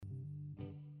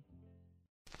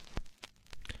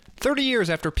30 years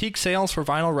after peak sales for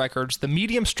vinyl records, the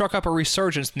medium struck up a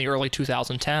resurgence in the early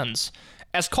 2010s.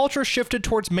 As culture shifted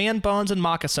towards man buns and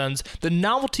moccasins, the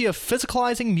novelty of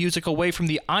physicalizing music away from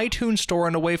the iTunes store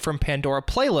and away from Pandora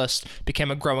playlists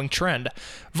became a growing trend.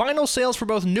 Vinyl sales for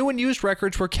both new and used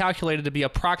records were calculated to be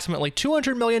approximately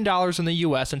 $200 million in the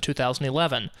US in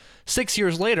 2011. 6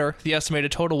 years later, the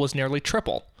estimated total was nearly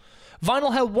triple.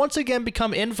 Vinyl had once again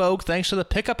become in vogue thanks to the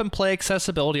pick-up-and-play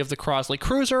accessibility of the Crosley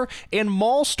Cruiser and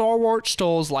mall stalwart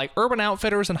stores like Urban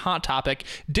Outfitters and Hot Topic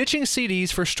ditching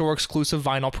CDs for store-exclusive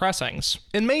vinyl pressings.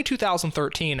 In May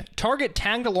 2013, Target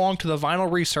tagged along to the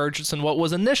vinyl resurgence in what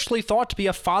was initially thought to be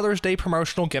a Father's Day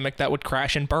promotional gimmick that would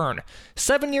crash and burn.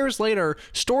 7 years later,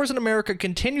 stores in America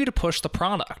continue to push the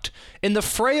product. In the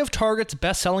fray of Target's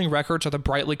best-selling records are the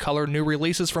brightly colored new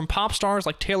releases from pop stars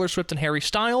like Taylor Swift and Harry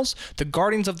Styles, the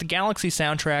Guardians of the Galaxy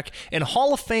soundtrack, and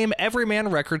Hall of Fame everyman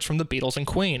records from the Beatles and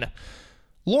Queen.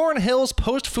 Lauryn Hill's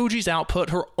post-Fugees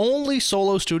output, her only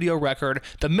solo studio record,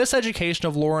 The Miseducation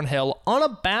of Lauryn Hill,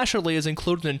 unabashedly is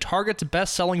included in Target's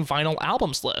best-selling vinyl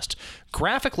albums list.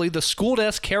 Graphically, the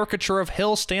school-esque caricature of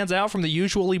Hill stands out from the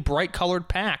usually bright-colored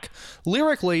pack.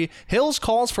 Lyrically, Hill's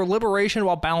calls for liberation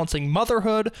while balancing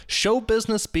motherhood, show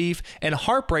business beef, and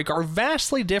heartbreak are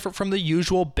vastly different from the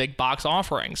usual big-box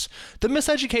offerings. The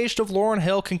Miseducation of Lauryn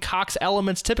Hill concocts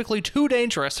elements typically too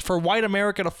dangerous for white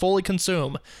America to fully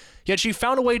consume. Yet she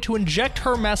found a way to inject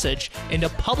her message into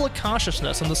public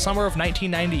consciousness in the summer of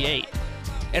 1998.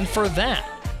 And for that,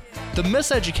 The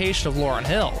Miseducation of Lauryn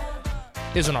Hill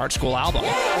is an art school album.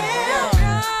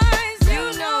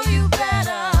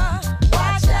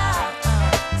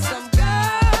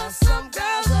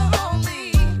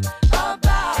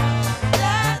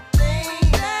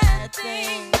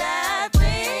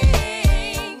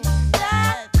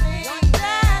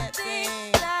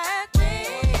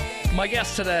 My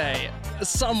guest today,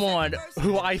 someone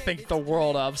who I think the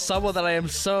world of, someone that I am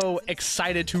so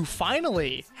excited to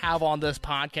finally have on this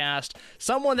podcast,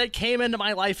 someone that came into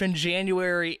my life in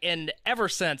January and ever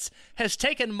since has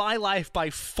taken my life by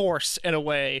force in a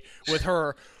way with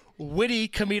her witty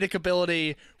comedic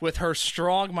ability, with her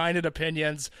strong-minded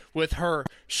opinions, with her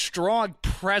strong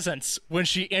presence when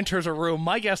she enters a room.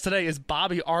 My guest today is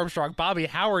Bobby Armstrong. Bobby,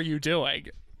 how are you doing?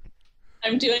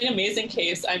 I'm doing amazing,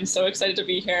 Case. I'm so excited to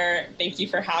be here. Thank you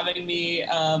for having me.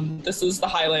 This is the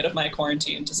highlight of my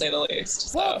quarantine, to say the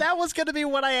least. So. Well, that was going to be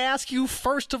what I ask you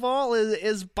first of all,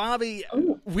 is Bobby,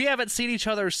 we haven't seen each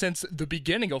other since the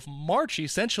beginning of March,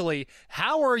 essentially.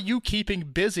 How are you keeping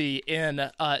busy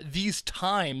in these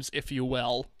times, if you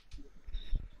will?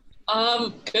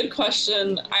 Good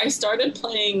question. I started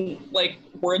playing like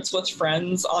Words with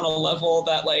Friends on a level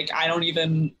that like I don't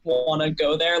even want to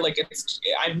go there. Like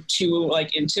I'm too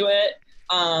like into it.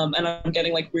 And I'm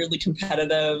getting like weirdly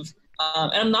competitive.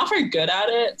 And I'm not very good at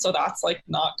it, so that's like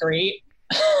not great.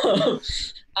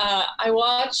 I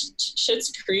watched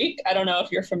Schitt's Creek. I don't know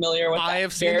if you're familiar with that. I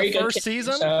have seen the first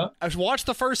season. Show. I've watched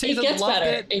the first season. It gets loved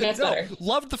better. It. It gets better.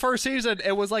 Loved the first season.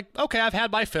 It was like, okay, I've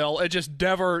had my fill. It just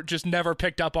never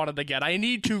picked up on it again. I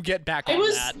need to get back on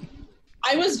that.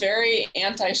 I was very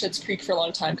anti Schitt's Creek for a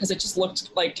long time because it just looked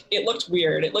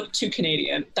weird. It looked too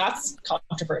Canadian. That's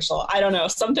controversial. I don't know.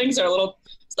 Some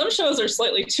shows are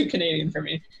slightly too Canadian for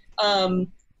me.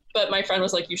 But my friend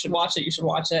was like, you should watch it.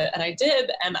 And I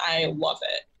did, and I love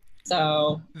it.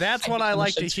 So that's what I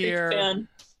like to hear.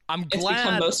 I'm glad. It's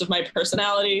become most of my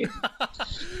personality.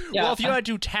 Yeah. Well, if you had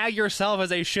to tag yourself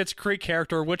as a Schitt's Creek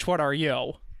character, which one are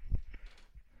you?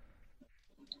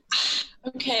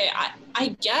 Okay,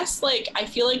 I guess like I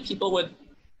feel like people would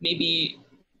maybe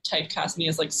typecast me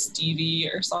as like Stevie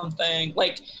or something,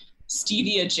 like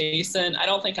Stevie adjacent. I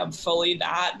don't think I'm fully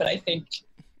that, but I think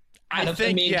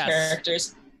the main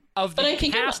characters. Of the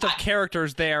cast of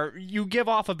characters there, you give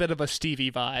off a bit of a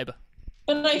Stevie vibe.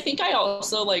 But I think I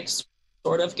also like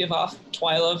sort of give off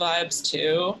Twyla vibes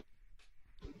too.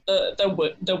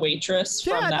 The waitress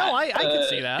from that I can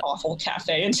see that awful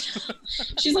cafe, and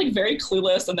she's like very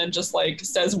clueless, and then just like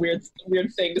says weird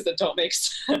things that don't make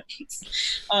sense.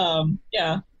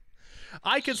 Yeah.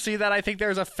 I can see that. I think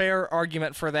there's a fair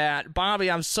argument for that.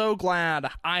 Bobby, I'm so glad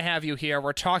I have you here.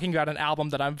 We're talking about an album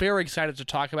that I'm very excited to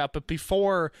talk about, but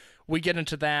before we get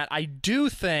into that, I do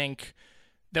think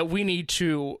that we need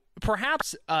to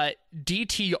perhaps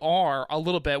DTR a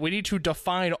little bit. We need to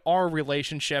define our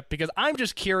relationship, because I'm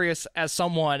just curious, as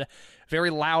someone very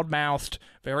loudmouthed,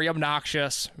 very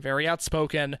obnoxious, very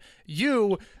outspoken.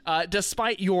 You,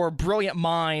 despite your brilliant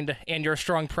mind and your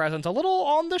strong presence, a little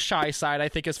on the shy side, I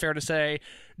think is fair to say.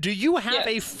 Do you have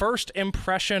a first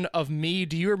impression of me?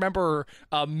 Do you remember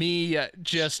me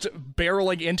just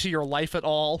barreling into your life at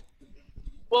all?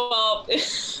 Well,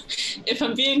 if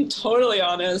I'm being totally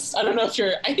honest, I don't know if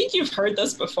I think you've heard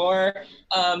this before.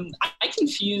 I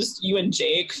confused you and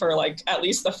Jake for like at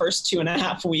least the first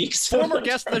 2.5 weeks. Former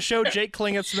guest of the show, Jake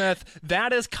Klingon-Smith.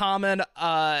 That is common.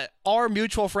 Our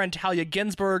mutual friend, Talia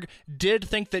Ginsburg, did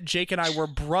think that Jake and I were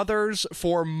brothers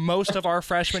for most of our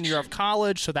freshman year of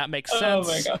college, so that makes sense. Oh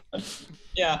my god.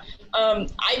 Yeah.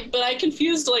 I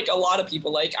confused like a lot of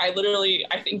people. Like I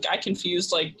think I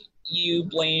confused like you,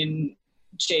 Blaine,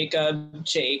 Jacob,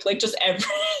 Jake, like just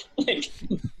like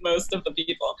most of the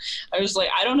people. I was like,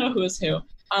 I don't know who is who.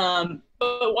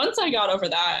 But once I got over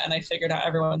that and I figured out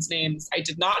everyone's names, I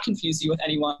did not confuse you with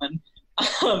anyone.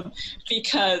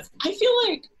 Because I feel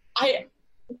like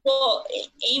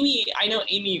Amy, I know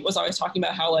Amy was always talking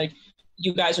about how like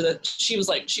you guys are she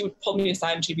would pull me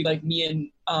aside and she'd be like,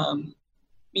 me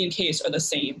and Case are the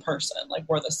same person. Like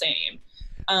we're the same.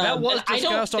 That was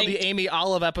discussed on the Amy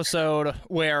Olive episode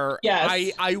where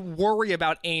yes. I worry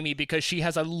about Amy because she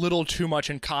has a little too much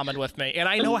in common with me. And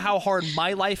I know how hard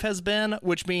my life has been,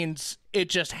 which means it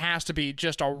just has to be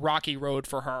just a rocky road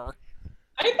for her.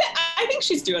 I think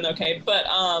she's doing okay, but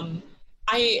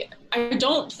I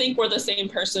don't think we're the same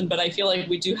person, but I feel like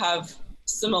we do have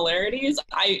similarities.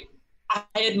 I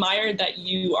admire that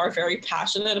you are very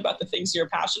passionate about the things you're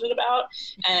passionate about,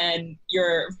 and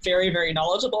you're very, very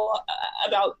knowledgeable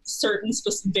about certain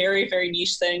very, very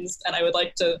niche things. And I would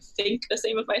like to think the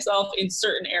same of myself in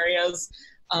certain areas.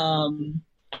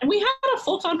 And we had a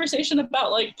full conversation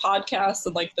about like podcasts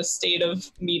and like the state of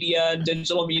media and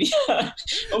digital media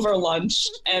over lunch.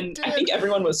 And I think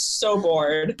everyone was so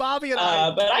bored. Bobby and I,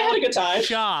 but I had a good time.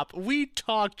 We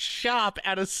talked shop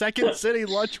at a Second City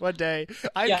lunch one day.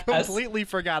 I completely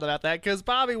forgot about that because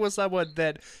Bobby was someone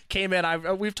that came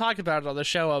in. We've talked about it on the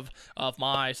show of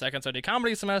my Second City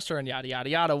comedy semester and yada, yada,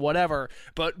 yada, whatever.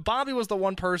 But Bobby was the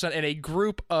one person in a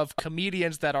group of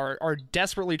comedians that are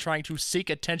desperately trying to seek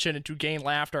attention and to gain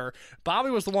laughter. Bobby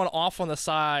was the one off on the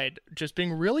side, just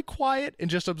being really quiet and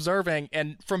just observing.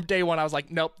 And from day one, I was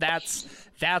like, nope, that's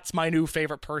my new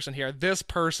favorite person here. This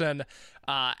person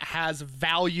has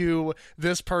value.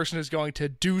 This person is going to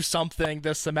do something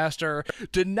this semester.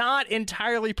 Did not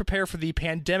entirely prepare for the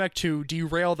pandemic to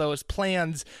derail those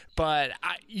plans, but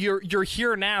you're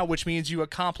here now, which means you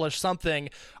accomplished something.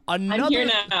 I'm here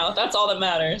now. That's all that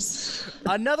matters.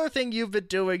 Another thing you've been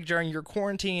doing during your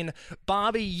quarantine,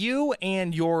 Bobby, you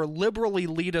and your liberally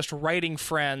elitist writing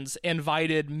friends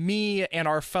invited me and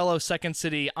our fellow Second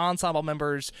City ensemble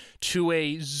members to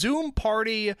a Zoom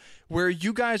party where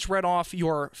you guys read off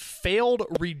your failed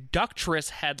Reductress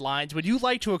headlines. Would you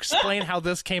like to explain how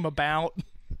this came about?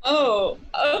 Oh,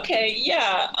 okay,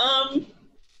 yeah.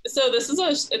 So this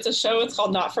is it's a show. It's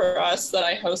called Not For Us that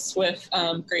I host with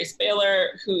Grace Baylor,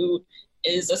 who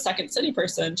is a Second City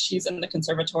person. She's in the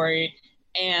conservatory,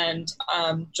 and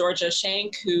Georgia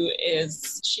Shank,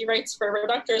 she writes for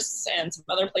Reductress and some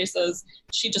other places.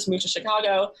 She just moved to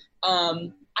Chicago.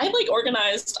 I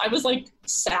organized. I was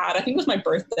sad. I think it was my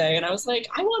birthday, and I was like,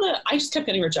 I just kept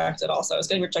getting rejected. Also, I was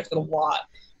getting rejected a lot,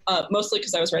 mostly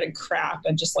because I was writing crap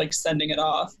and just sending it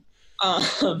off.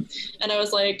 And I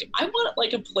was like, I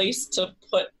want a place to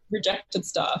put rejected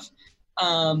stuff.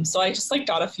 So I just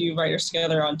got a few writers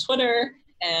together on Twitter,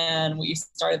 and we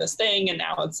started this thing, and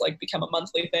now it's become a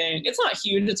monthly thing. It's not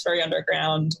huge. It's very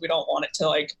underground. We don't want it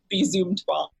to be Zoom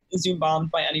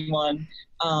bombed by anyone.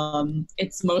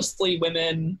 It's mostly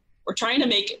women. We're trying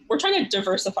to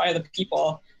diversify the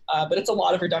people, but it's a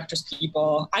lot of Reductress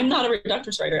people. I'm not a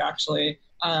Reductress writer, actually.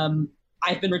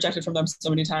 I've been rejected from them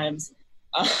so many times.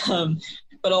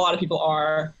 But a lot of people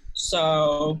are.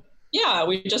 So yeah,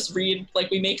 we just read,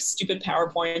 we make stupid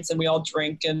PowerPoints and we all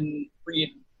drink and read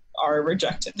our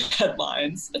rejected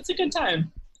headlines. It's a good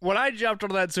time. When I jumped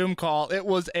onto that Zoom call, it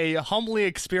was a humbling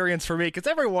experience for me because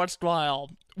every once in a while,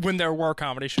 when there were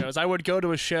comedy shows, I would go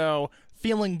to a show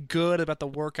feeling good about the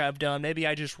work I've done. Maybe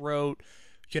I just wrote,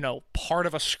 part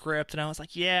of a script and I was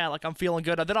like, yeah, I'm feeling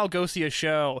good. And then I'll go see a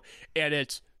show and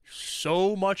it's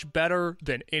so much better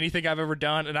than anything I've ever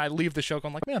done, and I leave the show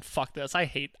going man, fuck this. I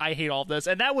hate all this.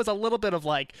 And that was a little bit of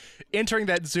entering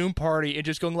that Zoom party and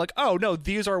just going oh no,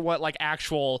 these are what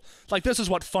actual this is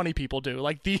what funny people do.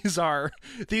 These are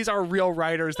real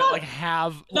writers that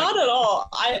have not at all.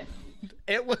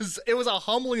 It was a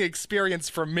humbling experience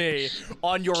for me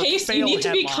on your Case, fail you need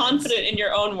headlines. To be confident in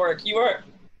your own work.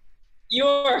 You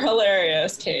are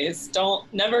hilarious, Case.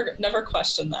 Never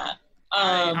question that.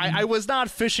 I was not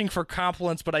fishing for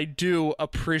compliments, but I do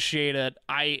appreciate it.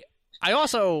 I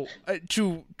also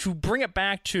to bring it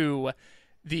back to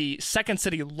the Second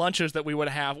City lunches that we would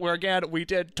have, where again we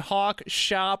did talk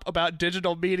shop about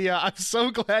digital media. I'm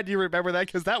so glad you remember that,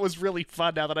 because that was really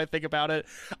fun now that I think about it.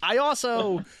 I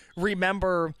also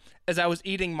remember as I was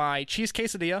eating my cheese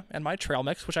quesadilla and my trail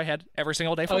mix, which I had every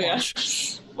single day for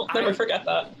lunch. We'll never forget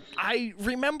that. I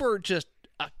remember just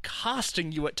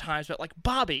accosting you at times, but like,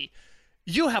 Bobby,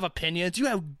 you have opinions, you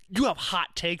have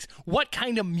hot takes. What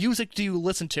kind of music do you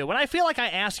listen to? And I feel like I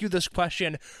asked you this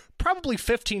question probably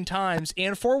 15 times,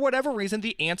 and for whatever reason,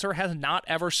 the answer has not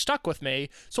ever stuck with me.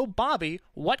 So, Bobby,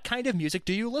 what kind of music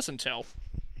do you listen to?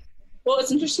 Well,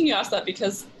 it's interesting you asked that,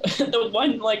 because the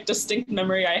one like distinct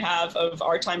memory I have of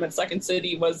our time at Second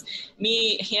City was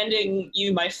me handing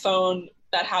you my phone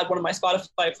that had one of my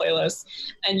Spotify playlists,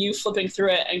 and you flipping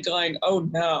through it and going, "Oh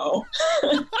no!"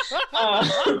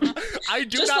 I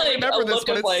do not remember this,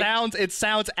 but it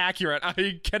sounds accurate.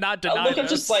 I cannot deny a look this. of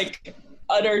just like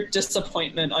utter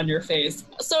disappointment on your face.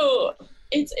 So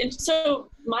so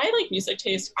my like music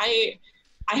taste. I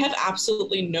have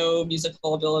absolutely no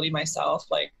musical ability myself.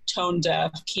 Like tone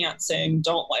deaf, can't sing,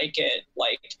 don't like it.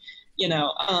 Like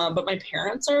but my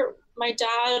parents are. My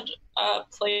dad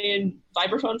played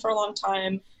vibraphone for a long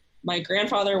time. My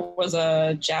grandfather was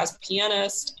a jazz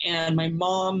pianist, and my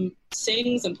mom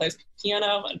sings and plays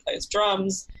piano and plays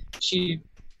drums. She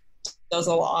does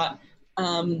a lot.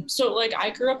 So like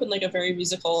I grew up in like a very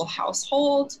musical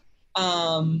household.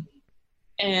 And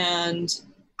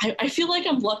I feel like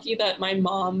I'm lucky that my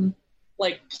mom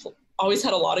like always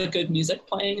had a lot of good music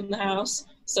playing in the house.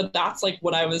 So that's like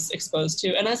what I was exposed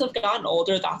to. And as I've gotten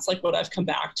older, that's like what I've come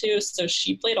back to. So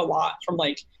she played a lot from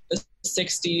like the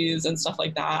 60s and stuff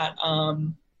like that.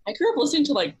 I grew up listening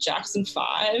to like Jackson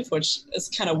 5, which is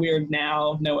kind of weird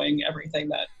now knowing everything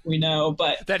that we know,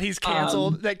 but that he's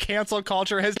canceled, that cancel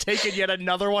culture has taken yet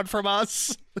another one from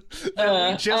us.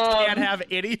 That we just can't have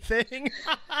anything.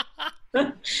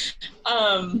 But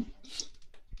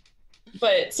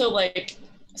so like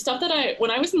stuff that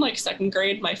when I was in like second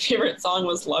grade, my favorite song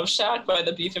was Love Shack by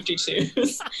the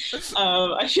B-52s.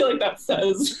 I feel like that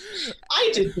says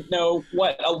I didn't know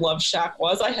what a Love Shack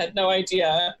was. I had no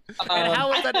idea. And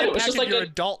how has that impacted like your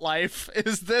adult life?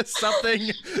 Is this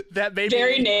something that maybe...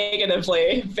 Very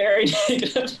negatively.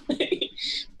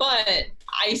 But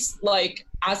I like,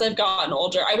 as I've gotten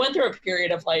older, I went through a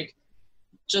period of like,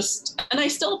 and I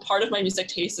still, part of my music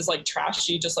taste is like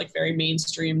trashy, just like very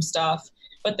mainstream stuff.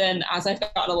 But then as I've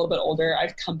gotten a little bit older,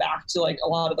 I've come back to like a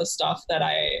lot of the stuff that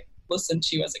I listened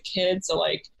to as a kid. So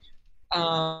like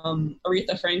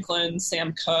Aretha Franklin,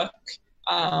 Sam Cooke,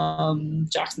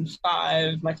 Jackson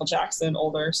 5, Michael Jackson,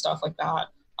 older stuff like that.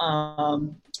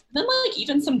 Then like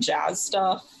even some jazz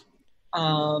stuff.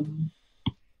 Yeah,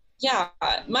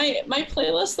 my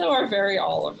playlists though are very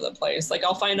all over the place. Like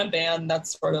I'll find a band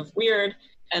that's sort of weird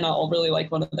and I'll really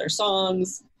like one of their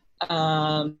songs.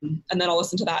 And then I'll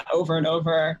listen to that over and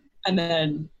over and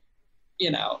then,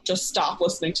 just stop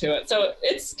listening to it. So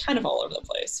it's kind of all over the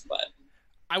place, but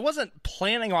I wasn't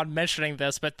planning on mentioning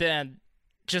this, but then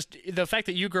just the fact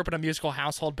that you grew up in a musical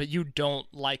household, but you don't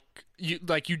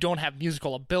you don't have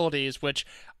musical abilities, which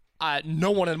no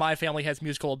one in my family has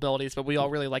musical abilities, but we all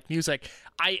really like music.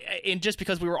 And just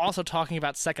because we were also talking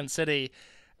about Second City,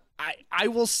 I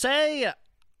will say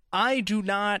I do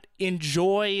not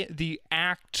enjoy the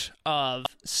act of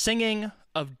singing,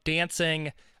 of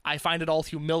dancing. I find it all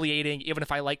humiliating, even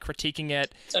if I like critiquing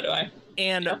it. So do I.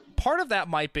 And part of that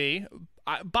might be,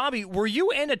 Bobby, were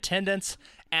you in attendance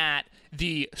at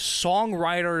the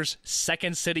Songwriters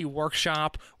Second City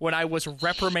workshop when I was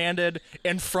reprimanded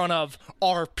in front of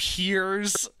our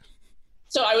peers?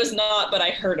 So I was not, but I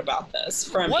heard about this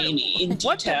from Amy in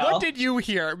detail. What did you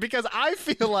hear? Because I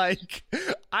feel like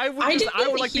I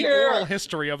would like the oral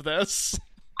history of this.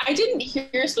 I didn't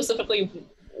hear specifically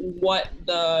what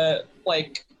the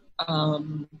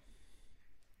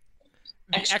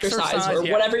exercise or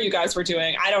whatever you guys were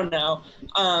doing. I don't know.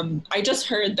 I just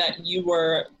heard that you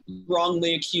were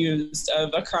wrongly accused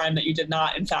of a crime that you did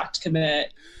not, in fact,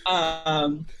 commit.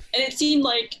 And it seemed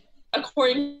like,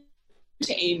 according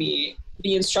to Amy,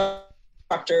 the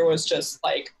instructor was just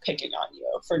like picking on you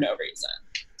for no reason.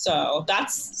 So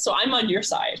I'm on your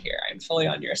side here. I'm fully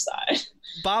on your side.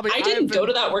 Bobby, I didn't go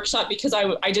to that workshop because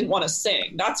I didn't want to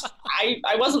sing.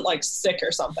 I wasn't like sick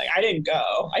or something. I didn't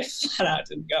go. I flat out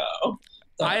didn't go.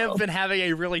 So. I have been having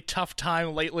a really tough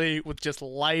time lately with just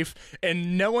life,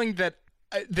 and knowing that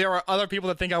there are other people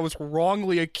that think I was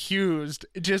wrongly accused.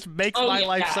 It just makes my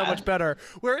life so much better.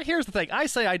 Where here's the thing. I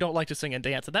say I don't like to sing and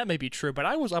dance, and that may be true, but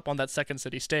I was up on that Second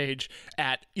City stage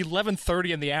at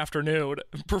 11:30 in the afternoon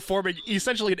performing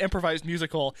essentially an improvised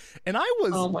musical, and I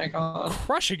was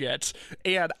crushing it,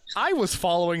 and I was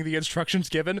following the instructions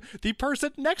given. The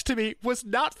person next to me was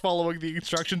not following the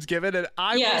instructions given, and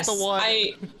I was the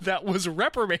one that was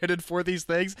reprimanded for these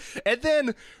things. And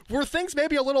then were things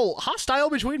maybe a little hostile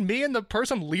between me and the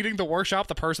person leading the workshop,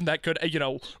 the person that could,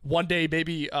 one day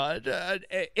maybe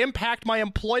impact my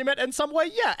employment in some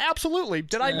way? Yeah, absolutely.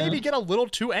 Did I maybe get a little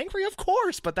too angry? Of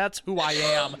course, but that's who I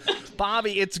am.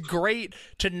 Bobby, it's great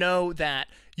to know that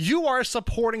you are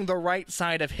supporting the right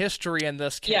side of history in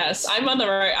this case. Yes,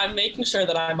 I'm making sure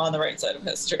that I'm on the right side of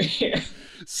history here.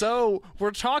 So we're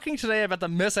talking today about the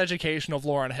Miseducation of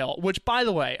Lauryn Hill, which, by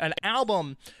the way, an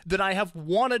album that I have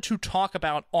wanted to talk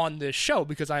about on this show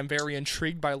because I'm very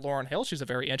intrigued by Lauryn Hill. She's a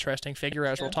very interesting figure,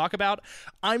 as we'll talk about.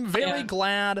 I'm very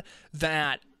glad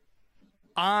that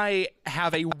I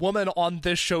have a woman on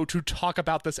this show to talk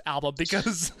about this album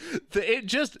because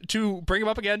to bring him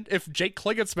up again, if Jake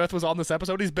Klingensmith was on this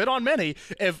episode, he's been on many,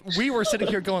 if we were sitting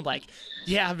here going like,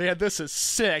 yeah, man, this is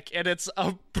sick, and it's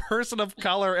a person of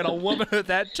color and a woman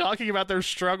that talking about their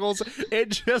struggles,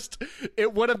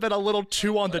 it would have been a little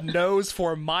too on the nose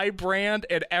for my brand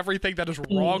and everything that is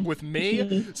wrong with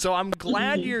me. So I'm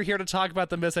glad you're here to talk about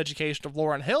the Miseducation of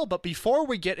Lauryn Hill, but before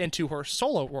we get into her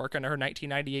solo work and her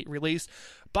 1998 release,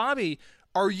 Bobby,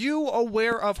 are you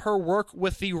aware of her work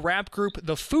with the rap group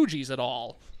The Fugees at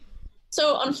all?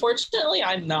 So unfortunately,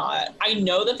 I'm not. I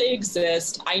know that they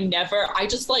exist. I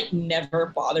just never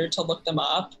bothered to look them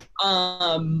up.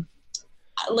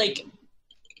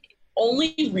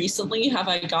 Only recently have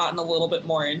I gotten a little bit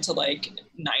more into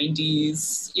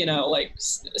 90s,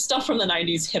 stuff from the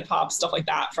 90s, hip hop, stuff like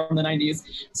that from the 90s.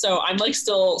 So I'm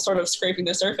still sort of scraping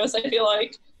the surface, I feel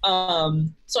like.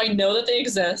 So I know that they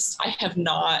exist. I have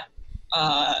not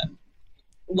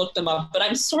looked them up, but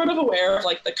I'm sort of aware of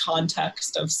the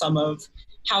context of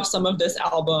how some of this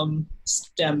album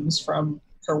stems from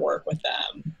her work with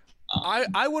them.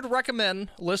 I would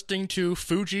recommend listening to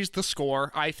Fugees The Score.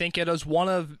 I think it is one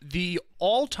of the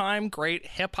all-time great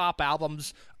hip-hop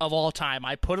albums of all time.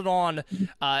 I put it on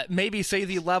maybe say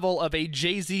the level of a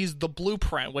Jay-Z's The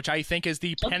Blueprint, which I think is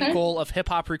the pinnacle of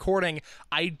hip-hop recording.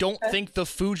 I don't think the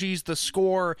Fugees The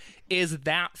Score is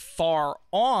that far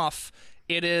off.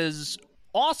 It is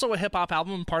also a hip-hop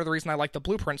album, and part of the reason I like The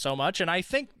Blueprint so much, and I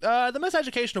think the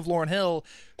Miseducation of Lauryn Hill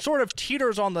sort of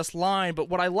teeters on this line, but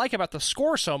what I like about The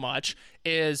Score so much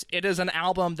is it is an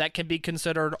album that can be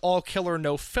considered all killer,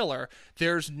 no filler.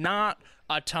 There's not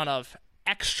a ton of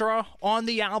extra on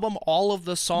the album. All of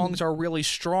the songs are really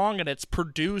strong, and it's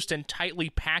produced and tightly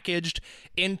packaged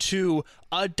into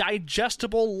a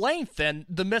digestible length, and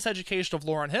the Miseducation of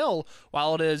Lauryn Hill,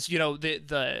 while it is,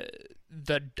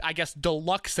 the I guess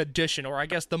deluxe edition, or I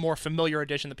guess the more familiar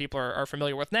edition that people are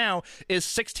familiar with now, is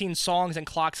 16 songs and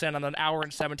clocks in on an hour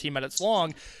and 17 minutes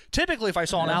long. Typically, if I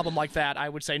saw an album like that, I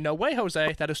would say, no way,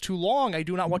 Jose, that is too long. I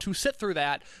do not want to sit through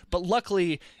that. But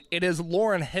luckily, it is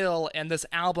Lauryn Hill, and this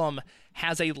album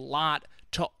has a lot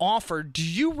to offer. Do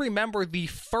you remember the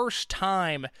first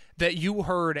time that you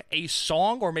heard a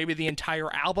song, or maybe the entire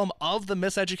album, of the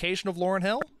Miseducation of Lauryn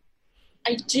Hill?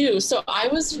 I do. So I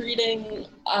was reading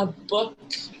a book.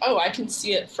 Oh, I can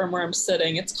see it from where I'm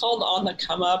sitting. It's called On the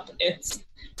Come Up. It's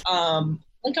a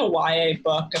YA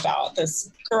book about this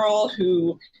girl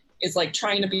who is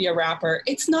trying to be a rapper.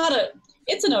 It's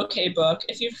an okay book.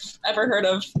 If you've ever heard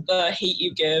of The Hate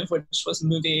U Give, which was a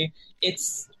movie,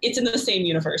 it's in the same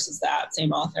universe as that,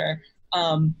 same author.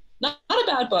 Not a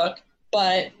bad book,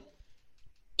 but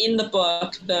in the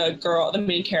book, the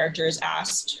main character is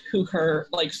asked who her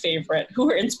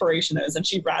inspiration is, and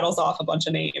she rattles off a bunch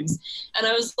of names. And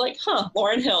I was like,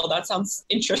 Lauryn Hill, that sounds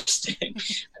interesting.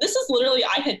 This is literally,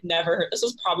 I had never heard, this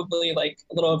was probably a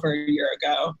little over a year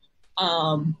ago.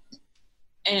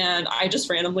 And I just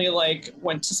randomly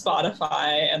went to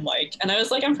Spotify and I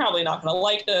was like, I'm probably not going to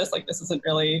like this. This isn't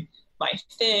really my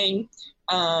thing.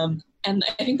 And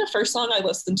I think the first song I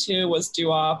listened to was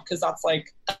Doo-Wop, because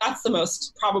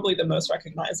that's probably the most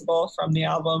recognizable from the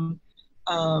album.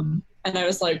 And I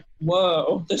was like,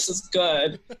 whoa, this is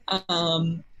good.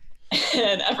 And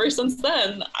ever since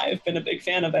then, I've been a big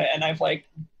fan of it. And I've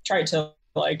tried to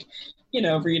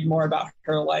read more about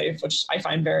her life, which I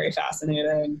find very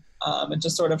fascinating. And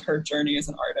just sort of her journey as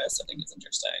an artist, I think is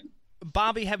interesting.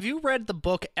 Bobby, have you read the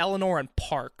book Eleanor and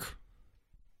Park?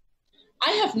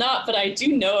 I have not, but I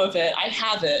do know of it. I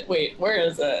have it. Wait, where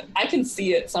is it? I can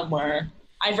see it somewhere.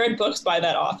 I've read books by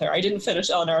that author. I didn't finish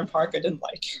Eleanor and Park. I didn't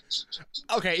like it.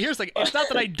 Okay, here's the thing. It's not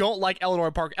that I don't like Eleanor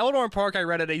and Park. Eleanor and Park I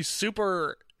read at a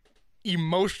super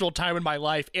emotional time in my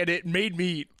life, and it made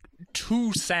me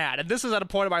too sad. And this is at a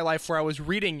point in my life where I was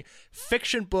reading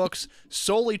fiction books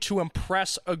solely to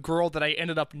impress a girl that I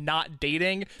ended up not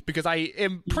dating, because I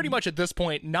am pretty much at this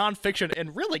point nonfiction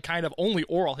and really kind of only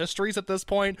oral histories at this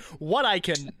point. What I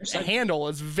can handle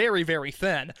is very, very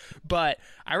thin. But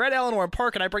I read Eleanor and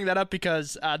Park, and I bring that up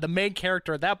because the main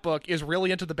character of that book is really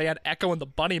into the band Echo and the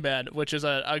Bunnymen, which is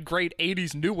a great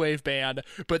 80s new wave band.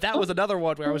 But that was another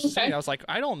one where I was saying, I was like,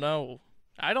 I don't know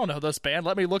this band.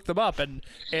 Let me look them up. And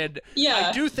yeah.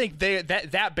 I do think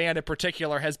that band in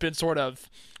particular has been sort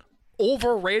of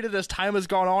overrated as time has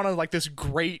gone on, like this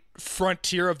great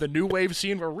frontier of the new wave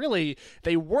scene, where really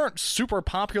they weren't super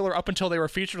popular up until they were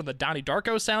featured on the Donnie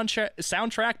Darko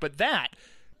soundtrack. But that,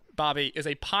 Bobby, is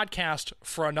a podcast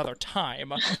for another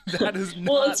time. That is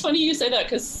not... Well, it's funny you say that,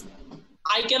 because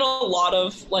I get a lot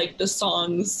of like the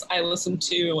songs I listen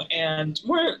to, and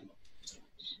we're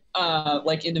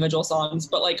like individual songs,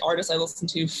 but like artists I listen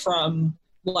to from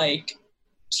like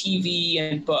TV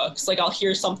and books. Like I'll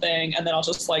hear something and then I'll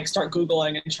just like start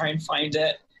Googling and try and find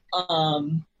it.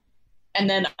 And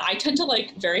then I tend to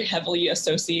like very heavily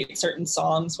associate certain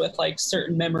songs with like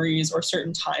certain memories or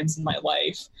certain times in my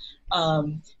life.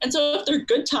 And so if they're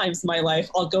good times in my life,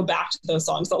 I'll go back to those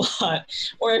songs a lot.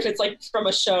 Or if it's like from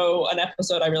a show, an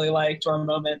episode I really liked or a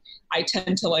moment, I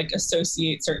tend to like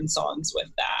associate certain songs with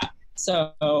that.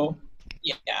 So,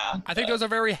 yeah. I think those are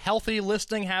very healthy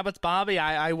listening habits, Bobby.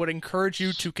 I would encourage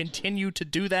you to continue to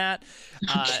do that.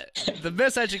 The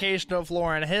Miseducation of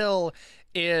Lauryn Hill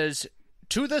is,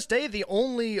 to this day, the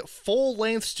only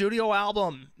full-length studio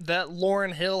album that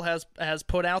Lauryn Hill has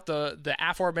put out. The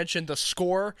aforementioned The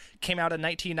Score came out in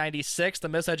 1996. The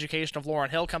Miseducation of Lauryn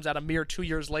Hill comes out a mere 2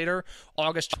 years later,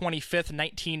 August 25th,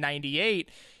 1998.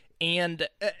 And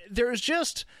there's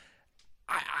just...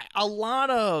 a lot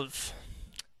of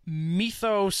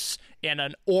mythos and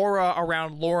an aura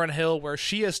around Lauryn Hill where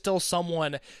she is still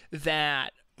someone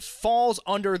that falls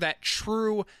under that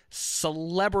true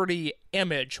celebrity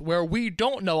image, where we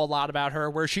don't know a lot about her,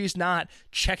 where she's not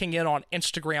checking in on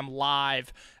Instagram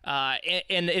Live.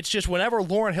 And it's just whenever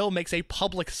Lauryn Hill makes a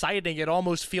public sighting, it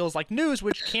almost feels like news,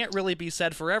 which can't really be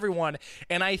said for everyone.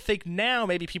 And I think now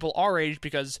maybe people our age,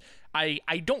 because I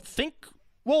don't think...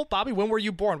 Well, Bobby, when were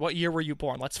you born? What year were you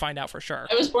born? Let's find out for sure.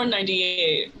 I was born in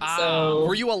 98. So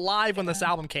were you alive when this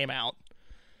album came out?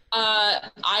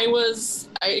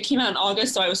 It came out in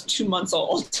August, so I was 2 months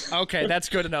old. Okay, that's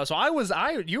good to know. So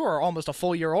you were almost a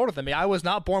full year older than me. I was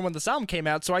not born when this album came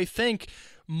out, so I think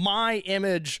my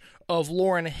image of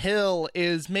Lauryn Hill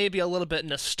is maybe a little bit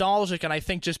nostalgic, and I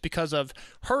think just because of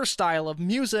her style of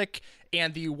music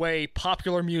and the way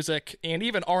popular music and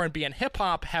even R&B and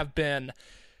hip-hop have been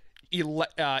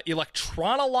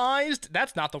electronalized.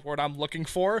 That's not the word I'm looking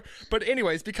for. But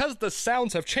anyways, because the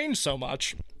sounds have changed so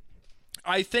much,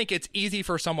 I think it's easy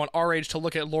for someone our age to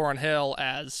look at Lauryn Hill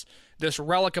as this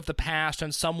relic of the past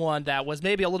and someone that was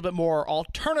maybe a little bit more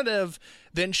alternative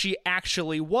than she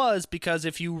actually was, because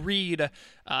if you read,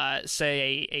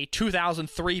 say, a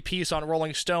 2003 piece on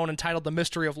Rolling Stone entitled The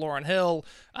Mystery of Lauryn Hill,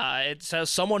 it says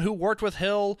someone who worked with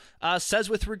Hill says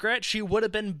with regret she would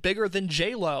have been bigger than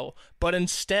J-Lo, but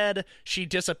instead she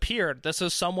disappeared. This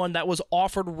is someone that was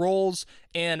offered roles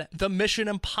in the Mission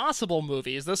Impossible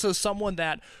movies. This is someone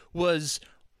that was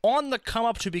on the come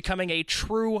up to becoming a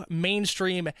true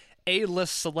mainstream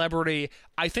A-list celebrity.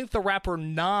 I think the rapper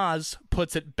Nas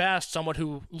puts it best, someone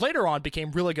who later on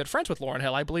became really good friends with Lauryn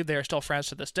Hill. I believe they are still friends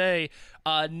to this day.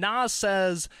 Nas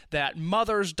says that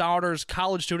mothers, daughters,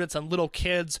 college students, and little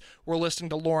kids were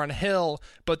listening to Lauryn Hill,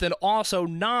 but then also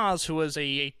Nas, who is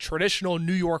a traditional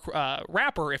New York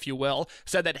rapper, if you will,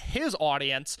 said that his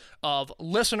audience of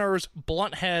listeners,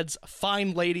 blunt heads,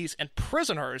 fine ladies, and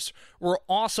prisoners were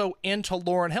also into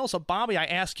Lauryn Hill. So, Bobby, I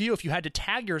ask you, if you had to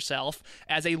tag yourself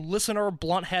as a listener,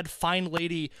 blunt head, fine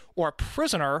lady, or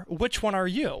prisoner, which one are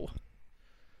you?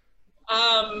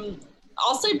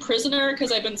 I'll say prisoner,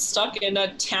 because I've been stuck in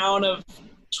a town of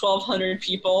 1,200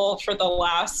 people for the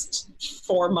last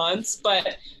 4 months,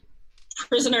 but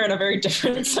prisoner in a very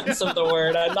different sense of the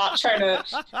word. I'm not trying to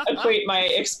equate my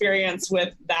experience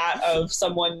with that of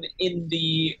someone in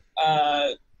the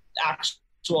actual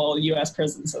actual U.S.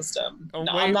 prison system. Oh,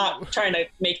 No, wait. I'm not trying to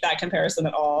make that comparison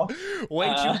at all.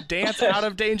 Wait, you dance out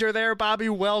of danger there, Bobby.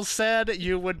 Well said.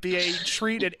 You would be a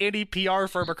treat at any PR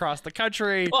firm across the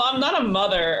country. Well, I'm not a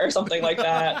mother or something like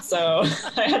that, so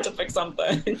I had to pick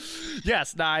something.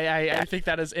 Yes, no, I think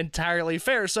that is entirely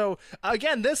fair. So,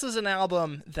 again, this is an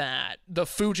album that the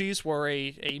Fugees were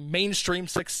a mainstream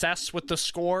success with the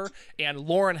score, and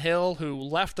Lauryn Hill, who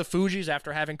left the Fugees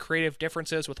after having creative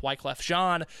differences with Wyclef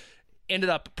Jean, ended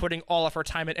up putting all of her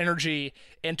time and energy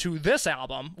into this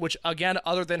album, which, again,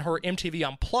 other than her MTV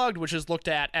Unplugged, which is looked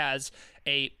at as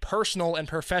a personal and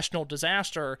professional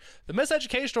disaster, The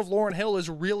Miseducation of Lauryn Hill is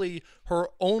really her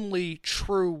only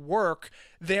true work.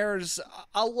 There's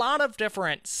a lot of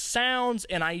different sounds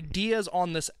and ideas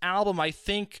on this album. I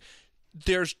think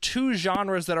there's two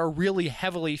genres that are really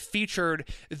heavily featured,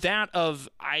 that of,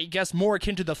 I guess, more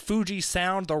akin to the Fugees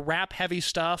sound, the rap-heavy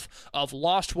stuff of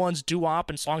Lost Ones, doo-wop,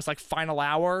 and songs like Final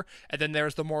Hour, and then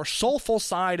there's the more soulful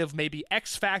side of maybe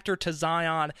X Factor to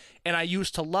Zion, and I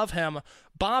Used to Love Him.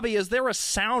 Bobby, is there a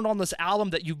sound on this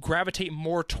album that you gravitate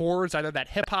more towards, either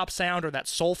that hip-hop sound or that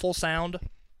soulful sound?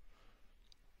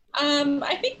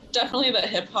 I think definitely the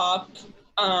hip-hop,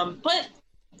 but,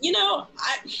 you know,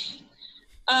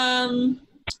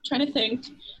 trying to think.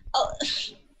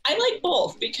 I like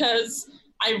both because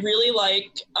I really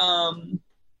like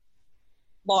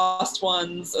Lost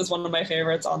Ones is one of my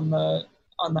favorites on the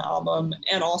album,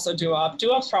 and also Doo-wop.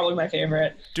 Doo-wop's probably my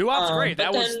favorite. Doo-wop's great.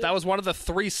 That was one of the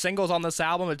 3 singles on this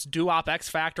album. It's Doo-wop, X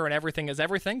Factor, and Everything is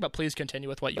Everything. But please continue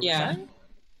with what you were saying.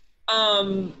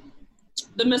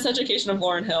 The Miseducation of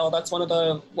Lauryn Hill. That's one of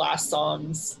the last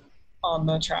songs on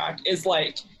the track. Is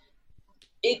like.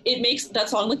 It makes that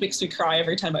song makes me cry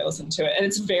every time I listen to it, and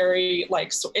it's very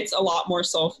it's a lot more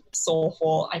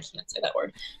soulful. I can't say that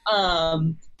word.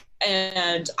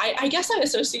 And I guess I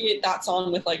associate that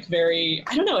song with very,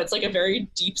 I don't know, it's like a very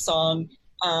deep song.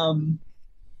 And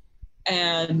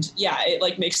yeah,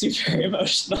 it makes me very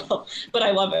emotional, but I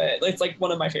love it. It's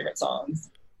one of my favorite songs.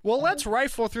 Well, let's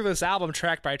rifle through this album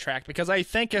track by track, because I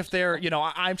think if they're,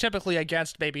 I'm typically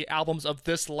against maybe albums of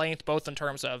this length, both in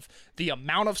terms of the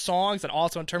amount of songs and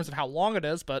also in terms of how long it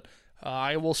is, but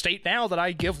I will state now that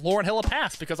I give Lauryn Hill a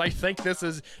pass, because I think this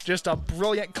is just a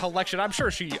brilliant collection. I'm sure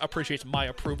she appreciates my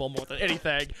approval more than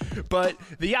anything, but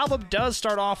the album does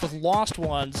start off with Lost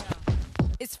Ones.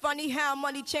 It's funny how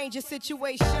money changes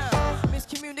situation.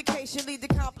 Miscommunication lead to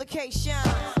complication.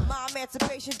 My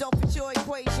emancipation don't fit your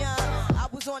equation. I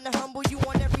was on the humble, you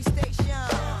on every station.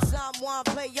 Someone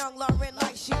play young Lauren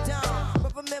like she done.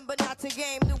 But remember not to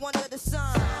game new under the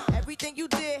sun. Everything you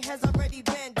did has already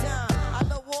been done. I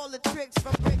know all the tricks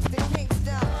from bricks to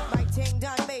Kingston. My ting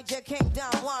done, Major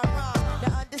Kingdom, one wrong.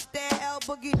 Now understand El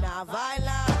Boogie, not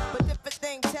violent. But if a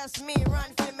thing test me,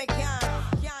 run for me gun.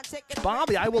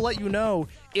 Bobby, I will let you know,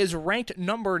 is ranked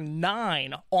number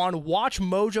 9 on Watch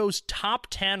Mojo's top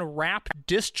 10 rap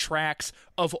diss tracks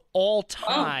of all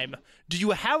time. Do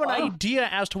you have an idea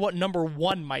as to what number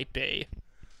 1 might be?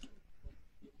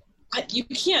 You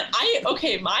can't.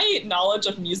 My knowledge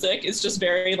of music is just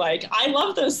very I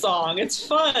love this song. It's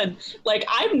fun.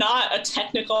 I'm not a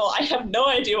technical. I have no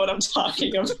idea what I'm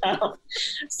talking about.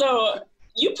 So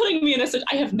you putting me in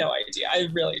I have no idea. I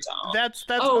really don't. That's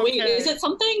oh, okay. Wait, is it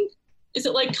something? Is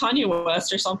it like Kanye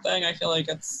West or something? I feel like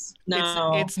it's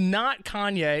no. It's not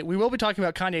Kanye. We will be talking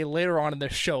about Kanye later on in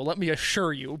this show, let me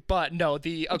assure you. But no,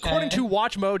 according to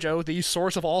Watch Mojo, the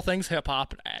source of all things hip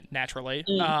hop, naturally,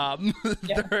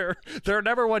 their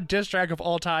number 1 diss track of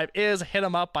all time is "Hit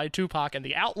 'Em Up" by Tupac and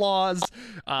the Outlaws.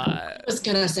 I was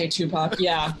gonna say Tupac.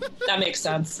 Yeah, that makes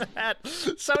sense.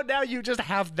 So now you just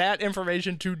have that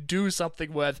information to do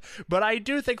something with. But I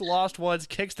do think Lost Ones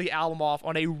kicks the album off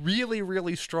on a really,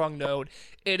 really strong note.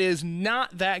 It is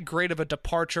not that great of a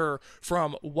departure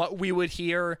from what we would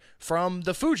hear from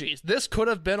the Fugees. This could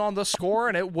have been on the score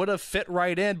and it would have fit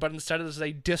right in, but instead it is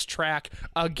a diss track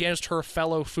against her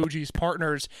fellow Fugees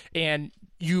partners. And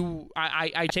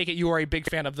I take it you are a big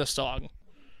fan of this song.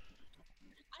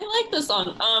 I like this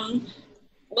song.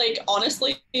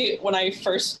 Honestly, when I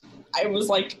was I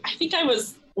think I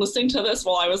was listening to this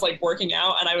while I was working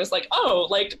out, and I was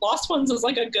Lost Ones is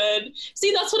a good.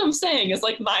 See, that's what I'm saying. Is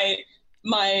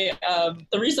my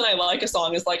the reason I like a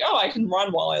song is I can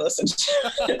run while I listen to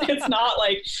it. It's not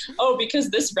because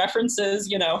this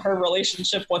references her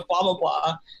relationship with blah blah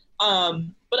blah.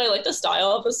 But I like the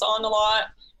style of the song a lot,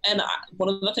 and one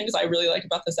of the things I really like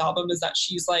about this album is that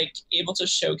she's able to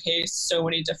showcase so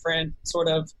many different sort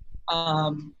of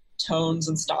tones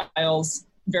and styles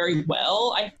very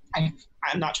well.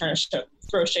 I'm not trying to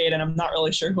throw shade, and I'm not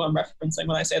really sure who I'm referencing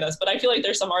when I say this, but I feel like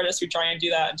there's some artists who try and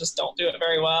do that and just don't do it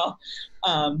very well.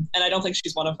 And I don't think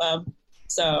she's one of them.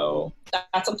 So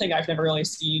that's something I've never really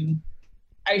seen.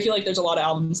 I feel like there's a lot of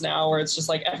albums now where it's just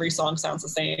like every song sounds the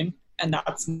same, and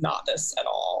that's not this at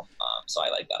all. So I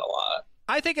like that a lot.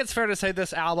 I think it's fair to say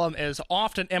this album is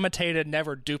often imitated,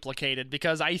 never duplicated,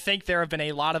 because I think there have been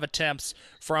a lot of attempts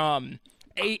from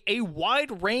a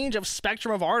wide range of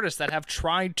spectrum of artists that have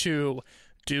tried to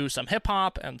do some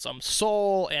hip-hop and some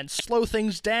soul and slow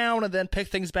things down and then pick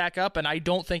things back up, and I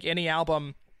don't think any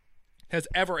album has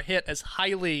ever hit as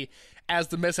highly as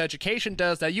The Miseducation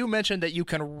does. Now, you mentioned that you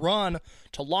can run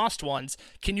to Lost Ones.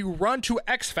 Can you run to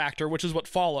X Factor, which is what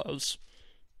follows?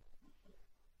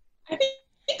 I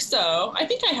think so. I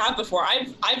think I have before.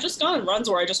 I've just gone on runs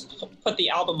where I just put the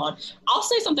album on. I'll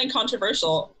say something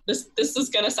controversial. This is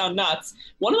gonna sound nuts.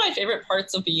 One of my favorite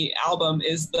parts of the album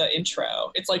is the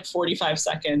intro. It's like 45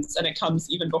 seconds, and it comes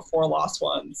even before Lost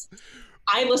Ones.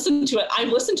 I listened to it. I've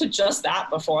listened to just that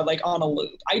before, like on a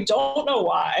loop. I don't know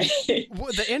why.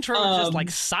 Well, the intro is just like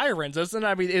sirens, isn't it?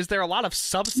 I mean, is there a lot of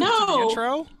substance to the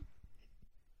intro?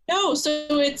 No, so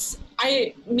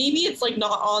maybe it's like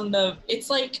not on the, it's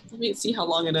like, let me see how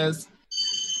long it is.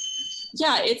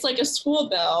 Yeah, it's like a school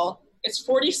bell. It's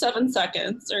 47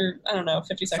 seconds, or I don't know,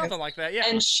 50 seconds. Something like that, yeah.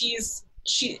 And she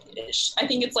I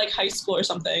think it's like high school or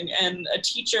something, and a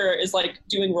teacher is like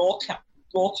doing roll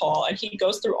call, and he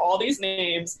goes through all these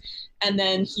names, and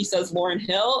then he says Lauryn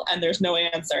Hill, and there's no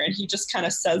answer, and he just kind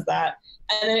of says that,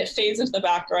 and then it fades into the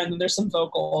background, and there's some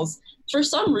vocals. For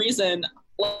some reason,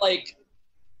 like,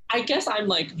 I guess I'm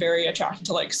like very attracted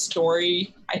to like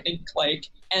story, I think, like,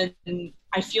 and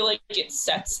I feel like it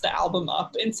sets the album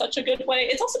up in such a good way.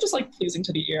 It's also just like pleasing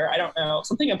to the ear. I don't know,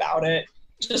 something about it,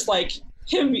 just like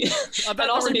him. About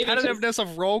also the repetitiveness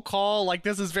of roll call, like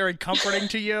this is very comforting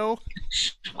to you.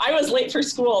 I was late for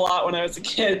school a lot when I was a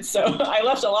kid, so I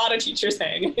left a lot of teachers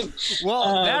hanging.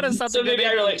 Well, that is something. So maybe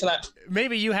I relate to that.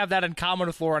 Maybe you have that in common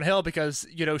with Lauryn Hill, because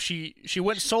you know she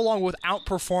went so long without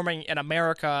performing in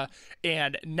America,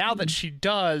 and now that she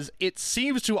does, it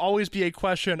seems to always be a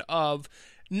question of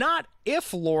not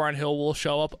if Lauryn Hill will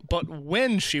show up, but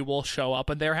when she will show up.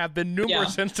 And there have been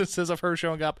numerous instances of her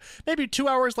showing up maybe 2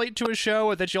 hours late to a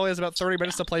show, and that she only has about 30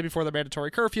 minutes to play before the mandatory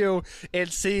curfew.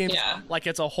 It seems like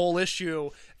it's a whole issue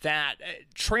that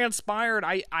transpired.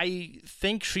 I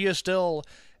think she is still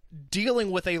dealing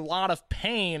with a lot of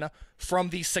pain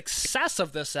from the success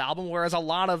of this album, whereas a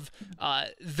lot of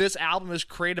this album is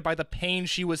created by the pain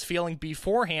she was feeling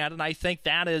beforehand, and I think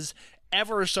that is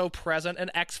ever so present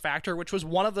in X Factor, which was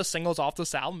one of the singles off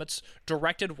this album. It's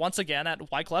directed once again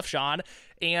at Wyclef Jean,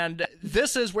 and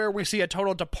this is where we see a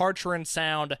total departure in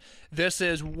sound. This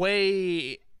is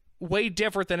way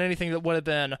different than anything that would have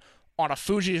been on a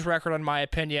Fugees record, in my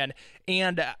opinion.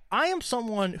 And I am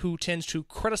someone who tends to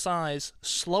criticize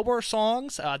slower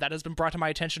songs. That has been brought to my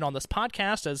attention on this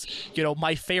podcast, as you know,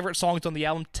 my favorite songs on the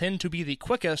album tend to be the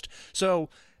quickest. So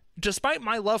despite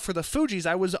my love for the Fugees,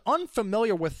 I was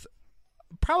unfamiliar with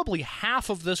probably half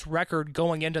of this record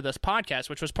going into this podcast,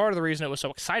 which was part of the reason it was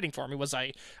so exciting for me, was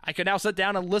I could now sit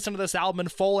down and listen to this album in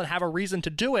full and have a reason to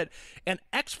do it. And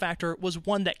X Factor was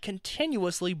one that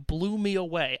continuously blew me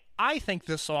away. I think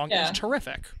this song is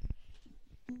terrific.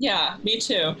 Yeah, me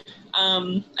too.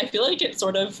 I feel like it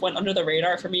sort of went under the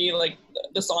radar for me. Like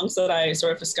the songs that I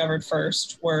sort of discovered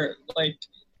first were like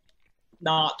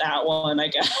not that one, I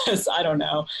guess. I don't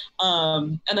know.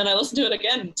 And then I listened to it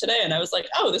again today, and I was like,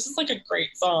 oh, this is like a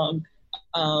great song.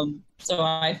 So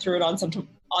I threw it onto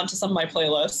some of my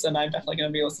playlists, and I'm definitely going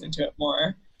to be listening to it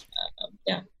more.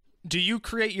 Do you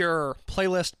create your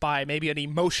playlist by maybe an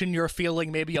emotion you're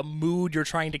feeling, maybe a mood you're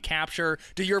trying to capture?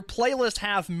 Do your playlist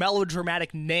have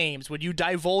melodramatic names? Would you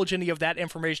divulge any of that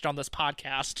information on this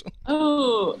podcast?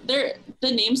 Oh, the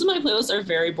names of my playlists are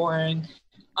very boring.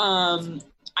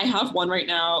 I have one right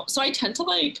now. So I tend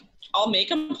to I'll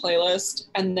make a playlist,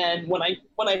 and then when I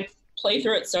play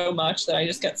through it so much that I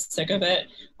just get sick of it,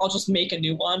 I'll just make a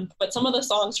new one. But some of the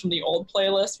songs from the old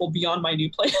playlist will be on my new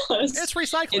playlist. It's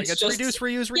recycling. It's just, reduce,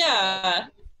 reuse, recycle. Yeah,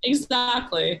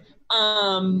 exactly.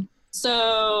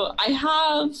 So I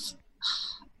have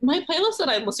my playlist that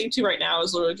I'm listening to right now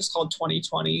is literally just called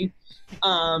 2020,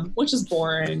 which is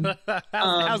boring.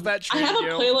 How's that treating you? I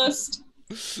have a playlist.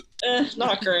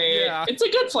 Not great. Yeah. It's a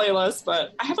good playlist,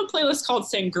 but I have a playlist called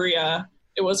Sangria.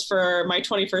 It was for my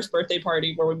 21st birthday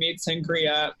party where we made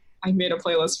sangria. I made a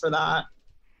playlist for that.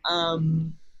 I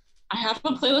have a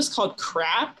playlist called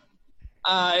Crap.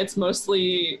 It's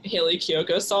mostly Hayley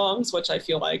Kiyoko songs, which I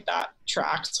feel like that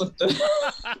tracks with the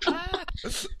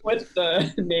with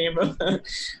the name of the.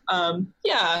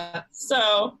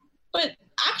 So but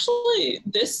actually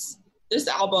this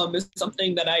album is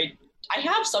something that I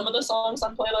have some of the songs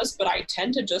on playlists, but I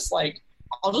tend to just like,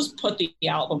 I'll just put the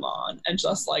album on and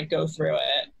just like go through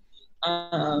it.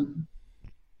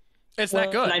 It's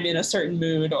that good. When I'm in a certain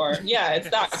mood, or it's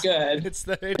that good. It's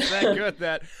that good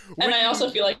that. And I also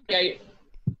feel like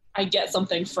I get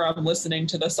something from listening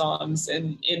to the songs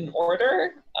in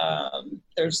order.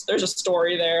 There's a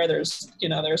story there. There's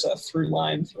a through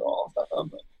line through all of them.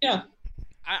 But yeah.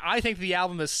 I think the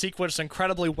album is sequenced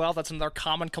incredibly well. That's another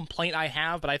common complaint I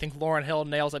have, but I think Lauryn Hill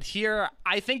nails it here.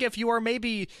 I think if you are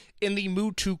maybe in the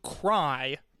mood to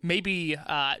cry, maybe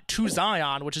To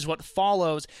Zion, which is what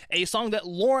follows, a song that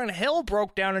Lauryn Hill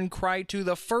broke down and cried to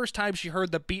the first time she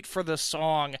heard the beat for the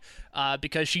song,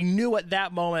 because she knew at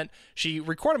that moment, she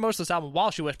recorded most of this album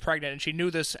while she was pregnant, and she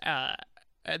knew this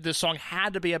song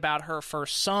had to be about her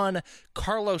first son,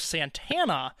 Carlos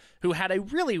Santana, who had a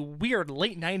really weird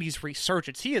late 90s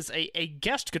resurgence. He is a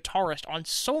guest guitarist on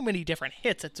so many different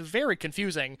hits. It's very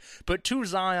confusing, but To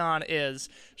Zion is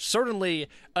certainly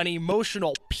an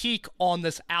emotional peak on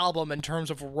this album in terms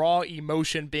of raw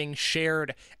emotion being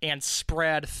shared and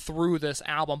spread through this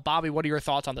album. Bobby, what are your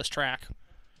thoughts on this track?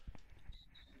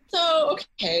 So,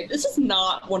 okay, this is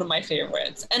not one of my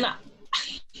favorites, and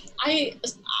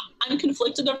I'm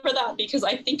conflicted over that because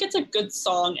I think it's a good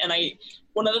song, and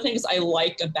one of the things I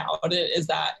like about it is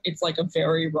that it's like a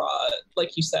very raw,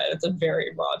 like you said, it's a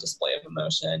very raw display of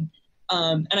emotion.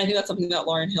 And I think that's something that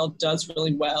Lauryn Hill does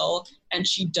really well, and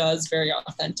she does very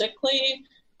authentically.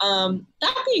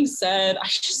 That being said, I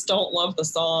just don't love the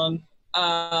song.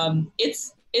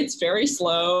 It's very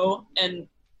slow, and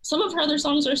some of her other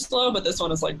songs are slow, but this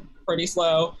one is like pretty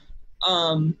slow.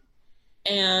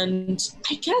 And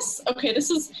I guess, okay,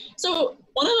 so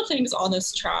one of the things on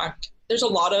this track, there's a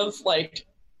lot of like,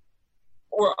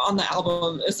 or on the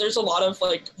album, there's a lot of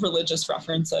like religious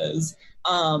references.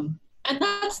 And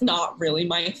that's not really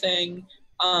my thing.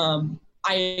 But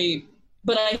I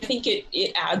think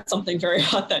it adds something very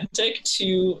authentic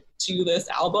to this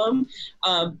album.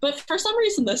 But for some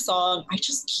reason, this song, I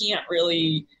just can't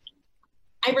really,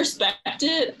 I respect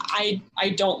it. I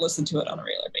don't listen to it on a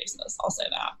regular basis. I'll say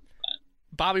that.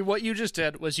 Bobby, what you just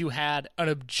did was you had an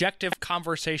objective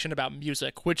conversation about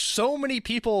music, which so many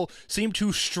people seem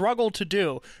to struggle to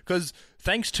do, because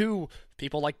thanks to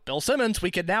people like Bill Simmons,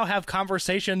 we can now have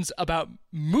conversations about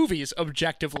movies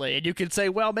objectively, and you can say,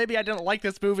 well, maybe I didn't like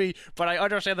this movie, but I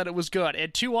understand that it was good.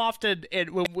 And too often,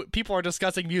 when people are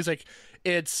discussing music,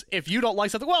 it's, if you don't like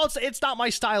something, well, it's not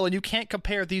my style, and you can't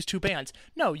compare these two bands.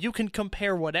 No, you can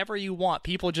compare whatever you want.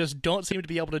 People just don't seem to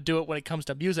be able to do it when it comes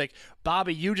to music.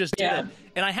 Bobby, you just did it.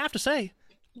 And I have to say,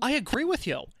 I agree with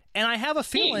you. And I have a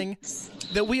feeling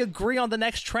that we agree on the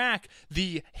next track,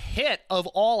 the hit of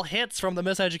all hits from the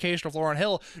Miseducation of Lauryn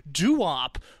Hill,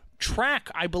 Doo-Wop. Track,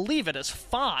 I believe it is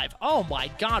 5. Oh my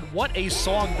God, what a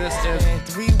song this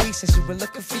is. 3 weeks since you were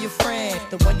looking for your friend,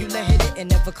 the one you let hit it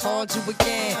and never called you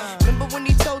again. Remember when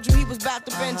he told you he was about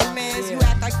to Benjamins? You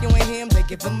act like you ain't him, they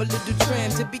give him a little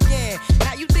trim to begin.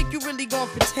 Now you think you really gon'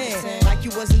 pretend like you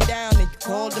wasn't down and you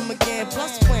called him again.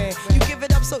 Plus when you give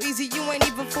it up so easy, you ain't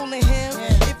even fooling him.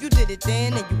 If you did it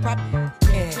then you probably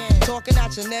can. Talking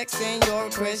out your neck saying you're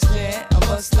a Christian, a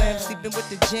Muslim, sleeping with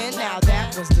the gin. Now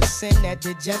that was the sin that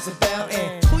did Jezebel.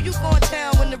 And who you gonna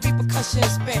tell when the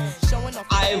repercussions spin? Showing off.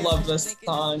 I love this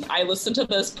song. I listen to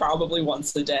this probably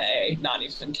once a day, not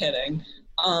even kidding.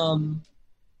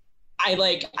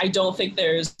 I don't think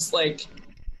there's like,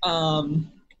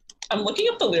 I'm looking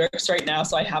up the lyrics right now,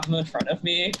 so I have them in front of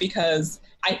me, because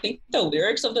I think the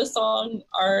lyrics of this song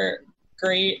are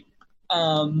great.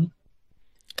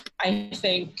 I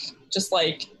think just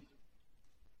like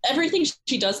everything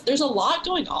she does, there's a lot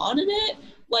going on in it.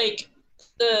 Like,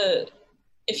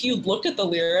 if you look at the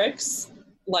lyrics,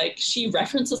 like she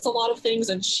references a lot of things,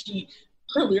 and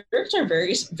her lyrics are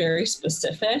very, very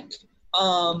specific.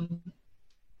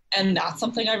 And that's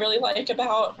something I really like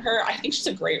about her. I think she's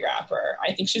a great rapper.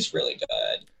 I think she's really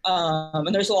good.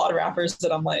 And there's a lot of rappers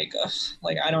that I'm like, ugh,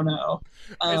 like, I don't know.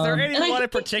 Is there anyone in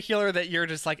particular that you're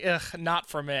just like, ugh, not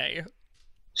for me?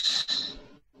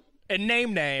 And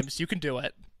name names, you can do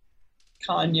it.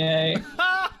 Kanye.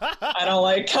 I don't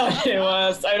like Kanye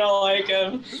West. I don't like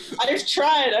him. I've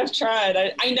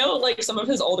tried. I know like some of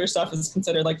his older stuff is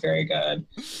considered like very good.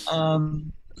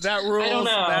 That rules. I don't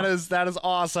know. That is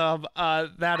awesome.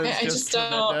 That is just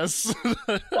tremendous.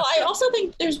 Well, I also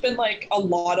think there's been like a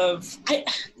lot of.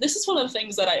 This is one of the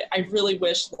things that I really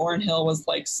wish Lauryn Hill was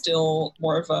like still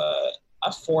more of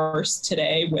a force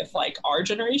today with like our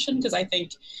generation, because I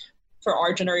think for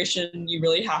our generation you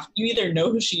either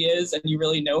know who she is and you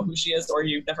really know who she is, or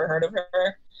you've never heard of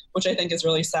her. which I think is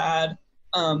really sad.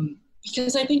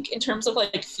 Because I think in terms of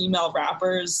like female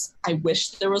rappers, I wish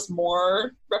there was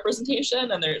more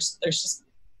representation, and there's just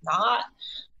not.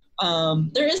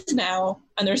 There is now,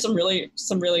 and there's some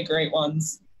really great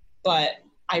ones, but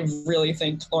I really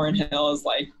think Lauryn Hill is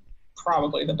like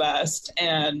probably the best,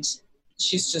 and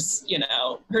she's just, you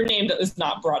know, her name is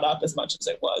not brought up as much as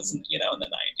it was, you know, in the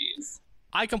 90s.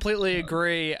 I completely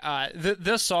agree.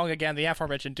 This song, again, the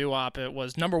aforementioned doo-wop, it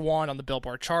was #1 on the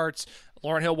Billboard charts.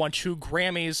 Lauryn Hill won 2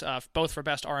 Grammys, both for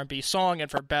Best R&B Song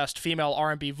and for Best Female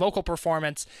R&B Vocal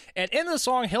Performance. And in the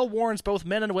song, Hill warns both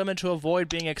men and women to avoid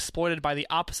being exploited by the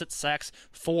opposite sex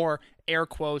for, air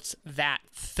quotes, that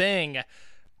thing.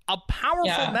 A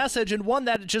powerful message, and one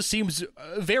that just seems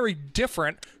very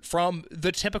different from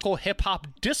the typical hip-hop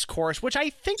discourse, which I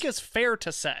think is fair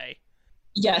to say.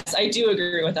 Yes, I do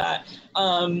agree with that.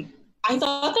 I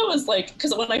thought that was like,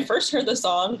 because when I first heard the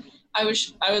song, I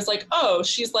was like, oh,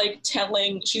 she's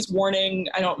warning,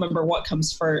 I don't remember what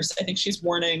comes first. I think she's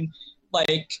warning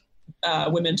like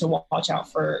women to watch out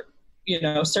for, you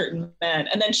know, certain men.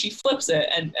 And then she flips it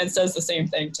and says the same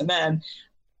thing to men.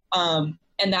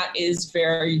 And that is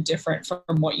very different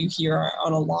from what you hear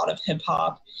on a lot of hip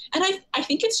hop. And I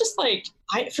think it's just like,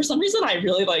 for some reason, I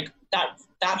really like that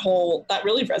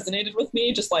really resonated with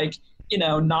me. Just like, you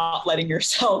know, not letting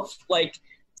yourself like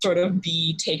sort of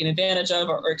be taken advantage of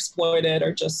or exploited,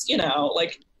 or just, you know,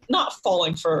 like not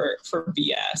falling for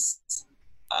BS,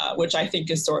 which I think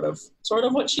is sort of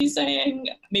what she's saying.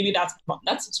 Maybe that's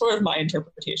sort of my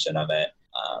interpretation of it.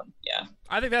 Yeah.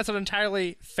 I think that's an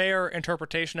entirely fair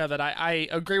interpretation of it. I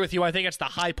agree with you. I think it's the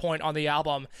high point on the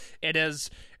album. It is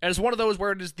one of those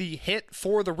where it is the hit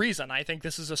for the reason. I think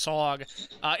this is a song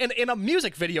in a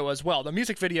music video as well. The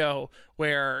music video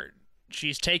where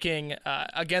she's taking,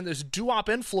 again, this doo-wop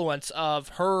influence of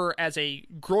her as a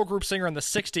girl group singer in the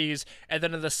 60s, and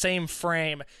then in the same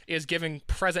frame is giving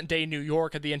present-day New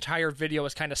York, and the entire video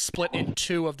is kind of split in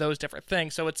two of those different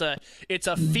things. So it's a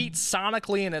feat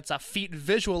sonically, and it's a feat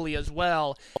visually as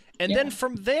well. And then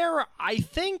from there, I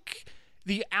think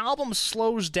the album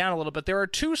slows down a little bit. There are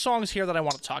 2 songs here that I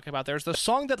want to talk about. There's the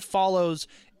song that follows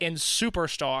in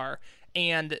Superstar,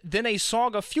 and then a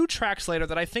song a few tracks later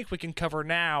that I think we can cover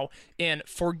now in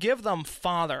Forgive Them,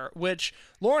 Father, which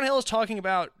Lauryn Hill is talking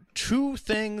about 2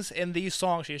 things in these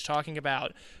songs. She's talking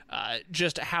about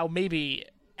just how maybe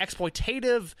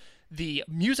exploitative the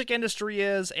music industry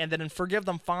is, and then in Forgive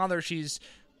Them, Father, she's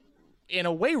in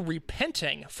a way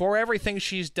repenting for everything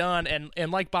she's done,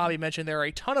 and like Bobby mentioned, there are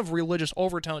a ton of religious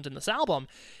overtones in this album,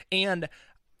 and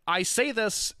I say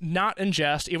this not in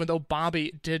jest, even though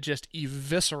Bobby did just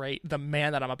eviscerate the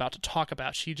man that I'm about to talk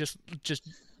about. She just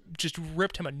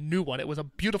ripped him a new one. It was a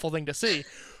beautiful thing to see.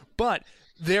 But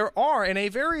there are, in a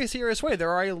very serious way,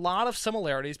 there are a lot of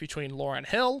similarities between Lauryn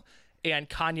Hill and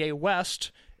Kanye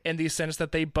West in the sense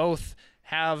that they both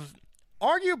have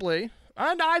arguably,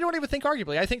 and I don't even think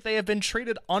arguably, I think they have been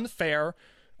treated unfairly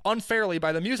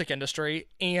by the music industry,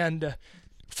 and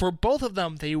for both of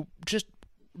them, they just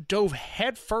dove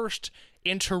headfirst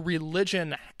into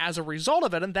religion as a result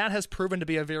of it, and that has proven to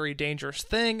be a very dangerous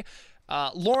thing.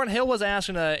 Lauryn Hill was asked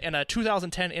in a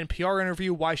 2010 NPR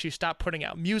interview why she stopped putting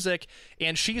out music,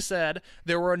 and she said,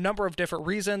 there were a number of different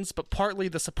reasons, but partly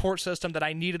the support system that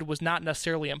I needed was not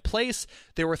necessarily in place.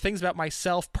 There were things about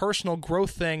myself, personal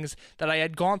growth things that I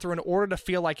had gone through in order to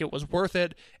feel like it was worth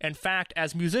it. In fact,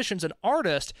 as musicians and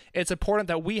artists, it's important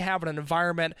that we have an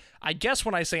environment, I guess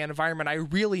when I say environment, I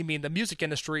really mean the music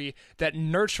industry, that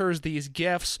nurtures these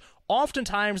gifts.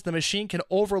 Oftentimes, the machine can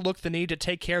overlook the need to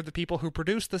take care of the people who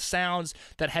produce the sounds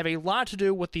that have a lot to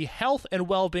do with the health and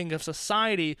well-being of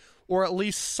society, or at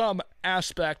least some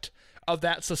aspect of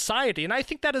that society. And I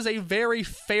think that is a very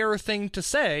fair thing to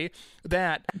say,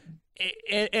 that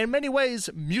in many ways,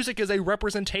 music is a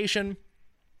representation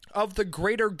of the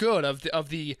greater good, of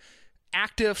the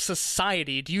active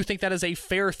society. Do you think that is a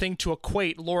fair thing to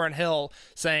equate Lauryn Hill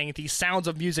saying the sounds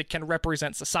of music can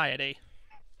represent society?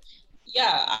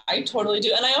 Yeah, I totally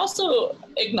do. And I also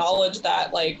acknowledge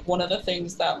that, like, one of the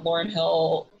things that Lauryn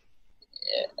Hill,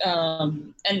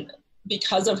 and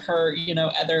because of her, you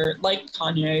know, other, like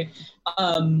Kanye,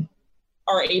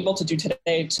 are able to do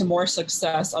today to more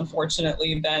success,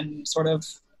 unfortunately, than sort of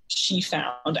she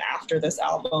found after this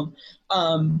album,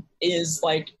 is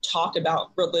like talk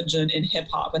about religion in hip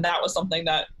hop. And that was something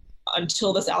that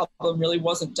until this album really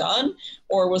wasn't done,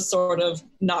 or was sort of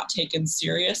not taken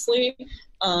seriously.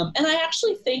 And I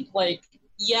actually think, like,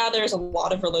 yeah, there's a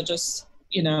lot of religious,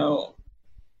 you know,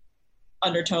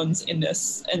 undertones in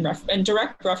this, and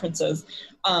direct references.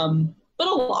 But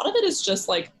a lot of it is just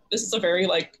like this is a very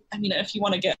like, I mean, if you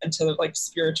want to get into like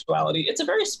spirituality, it's a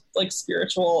very like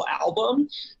spiritual album,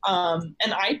 and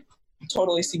I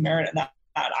totally see merit in that.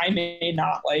 I may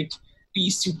not like be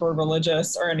super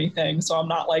religious or anything, so I'm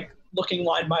not like looking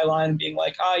line by line and being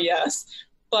like, ah, yes,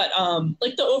 but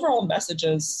like the overall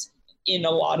messages in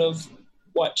a lot of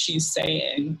what she's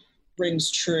saying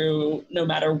rings true no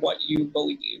matter what you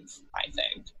believe, I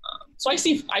think. So I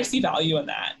see value in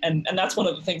that, and that's one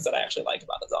of the things that I actually like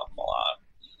about this album a lot.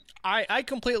 I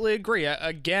completely agree.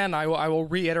 Again, I will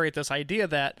reiterate this idea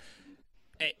that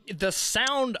the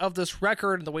sound of this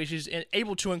record and the way she's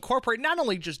able to incorporate not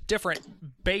only just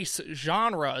different bass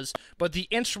genres, but the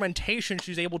instrumentation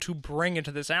she's able to bring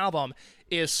into this album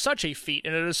is such a feat,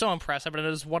 and it is so impressive, and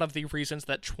it is one of the reasons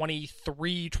that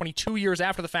 22 years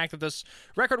after the fact that this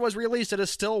record was released, it is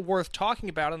still worth talking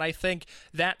about. And I think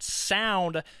that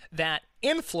sound, that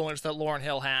influence that Lauryn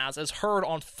Hill has, is heard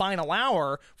on Final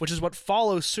Hour, which is what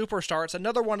follows Superstar. It's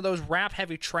another one of those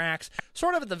rap-heavy tracks,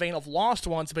 sort of in the vein of Lost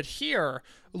Ones, but here,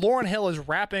 Lauryn Hill is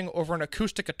rapping over an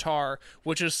acoustic guitar,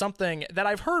 which is something that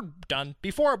I've heard done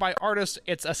before by artists.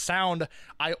 It's a sound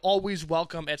I always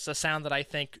welcome. It's a sound that I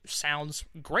think sounds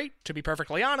great, to be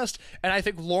perfectly honest, and I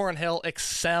think Lauryn Hill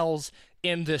excels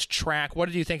in this track. What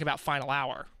did you think about Final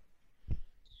Hour?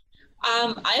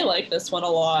 I like this one a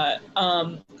lot.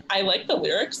 I like the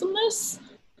lyrics in this.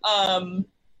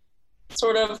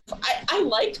 Sort of, I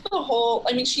like the whole,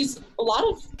 I mean, she's a lot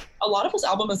of this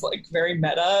album is like very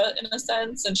meta in a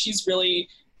sense, and she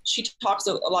talks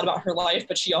a lot about her life,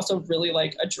 but she also really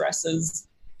like addresses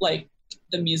like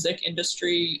the music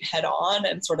industry head on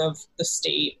and sort of the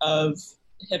state of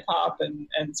hip hop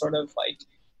and sort of like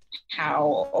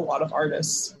how a lot of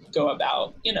artists go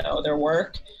about, you know, their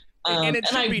work. And it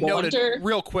should be noted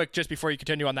real quick, just before you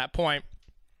continue on that point,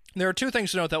 there are two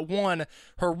things to note. That one,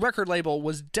 her record label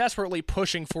was desperately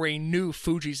pushing for a new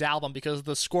Fugees album because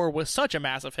the score was such a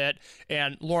massive hit,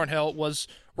 and Lauryn Hill was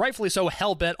rightfully so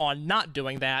hell-bent on not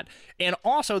doing that. And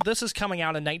also, this is coming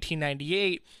out in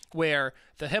 1998, where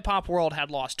the hip-hop world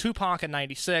had lost Tupac in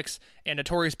 96 and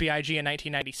Notorious B.I.G. in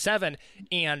 1997,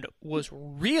 and was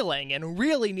reeling and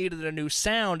really needed a new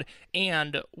sound.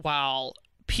 And while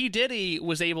P. Diddy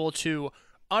was able to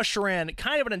usher in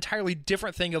kind of an entirely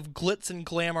different thing of glitz and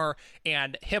glamour,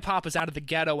 and hip-hop is out of the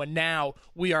ghetto, and now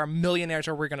we are millionaires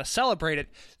or we're going to celebrate it,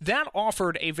 that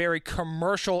offered a very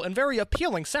commercial and very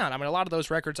appealing sound. I mean, a lot of those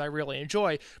records I really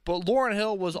enjoy, but Lauryn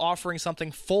Hill was offering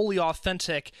something fully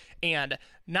authentic and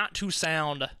not to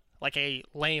sound like a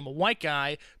lame white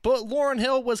guy, but Lauryn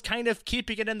Hill was kind of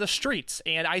keeping it in the streets,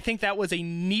 and I think that was a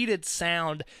needed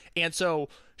sound. And so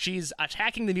she's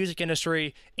attacking the music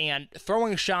industry and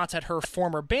throwing shots at her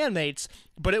former bandmates,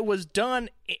 but it was done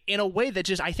in a way that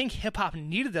just, I think, hip-hop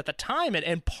needed at the time.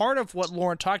 And part of what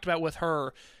Lauryn talked about with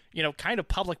her, you know, kind of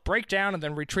public breakdown and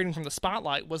then retreating from the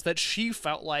spotlight was that she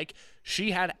felt like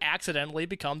she had accidentally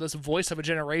become this voice of a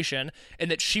generation, and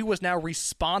that she was now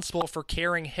responsible for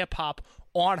carrying hip-hop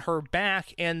on her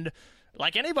back, and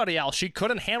like anybody else, she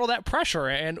couldn't handle that pressure,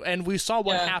 and we saw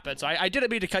what happened. So I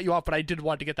didn't mean to cut you off, but I did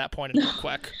want to get that point in real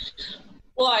quick.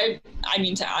 Well, I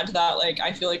mean, to add to that, like,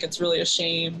 I feel like it's really a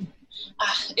shame.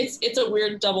 It's a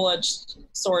weird double-edged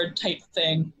sword type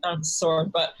thing, not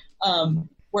sword, but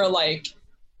where like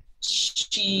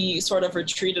she sort of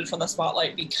retreated from the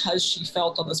spotlight because she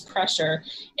felt all this pressure,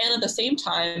 and at the same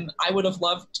time, I would have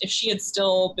loved if she had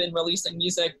still been releasing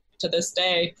music to this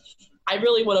day. I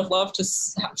really would have loved to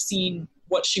have seen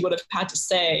what she would have had to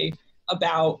say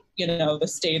about, you know, the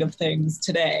state of things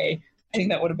today. I think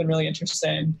that would have been really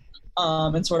interesting,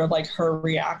 and sort of like her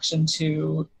reaction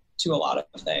to a lot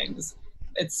of things.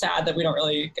 It's sad that we don't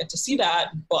really get to see that,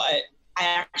 but I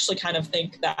actually kind of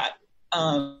think that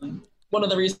one of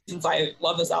the reasons I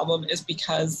love this album is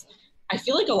because I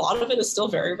feel like a lot of it is still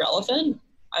very relevant.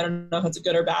 I don't know if it's a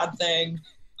good or bad thing.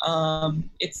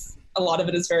 A lot of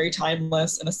it is very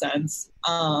timeless in a sense.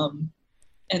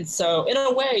 And so in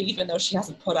a way, even though she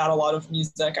hasn't put out a lot of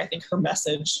music, I think her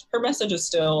message is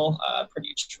still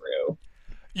pretty true.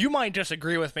 You might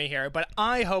disagree with me here, but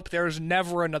I hope there's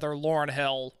never another Lauryn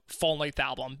Hill full-length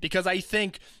album, because I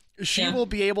think she will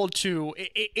be able to,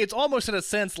 it's almost in a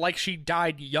sense like she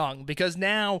died young, because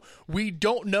now we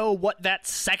don't know what that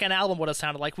second album would have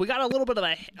sounded like. We got a little bit of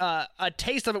a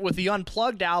taste of it with the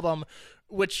Unplugged album,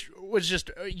 which was just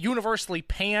universally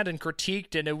panned and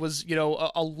critiqued, and it was, you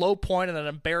know, a low point and an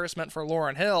embarrassment for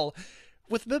Lauryn Hill.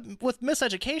 With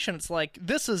Miseducation, it's like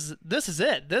this is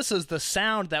it. This is the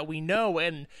sound that we know,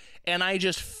 and I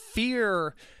just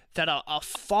fear that a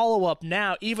follow-up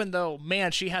now, even though,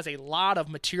 man, she has a lot of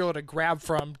material to grab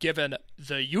from given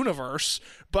the universe,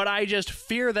 but I just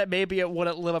fear that maybe it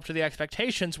wouldn't live up to the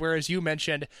expectations, whereas you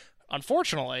mentioned,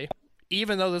 unfortunately,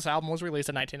 even though this album was released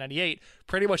in 1998,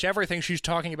 pretty much everything she's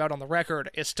talking about on the record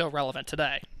is still relevant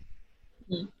today.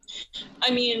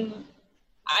 I mean,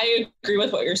 I agree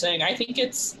with what you're saying. I think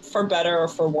it's for better or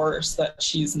for worse that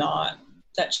she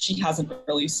hasn't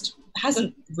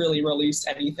really released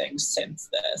anything since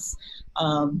this.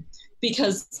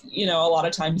 Because, you know, a lot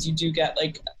of times you do get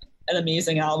like an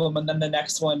amazing album and then the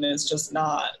next one is just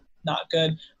not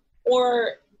good.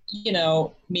 Or, you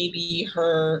know, maybe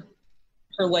her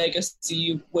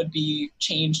legacy would be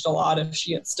changed a lot if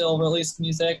she had still released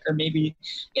music, or maybe,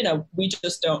 you know, we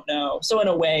just don't know. So in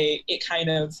a way, it kind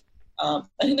of, I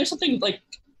think there's something like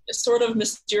sort of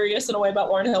mysterious in a way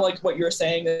about Lauryn Hill, like what you were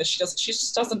saying, that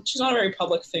she's not a very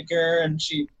public figure, and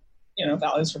she, you know,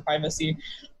 values her privacy,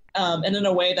 and in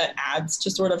a way that adds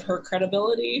to sort of her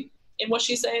credibility in what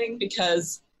she's saying,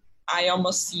 because I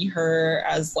almost see her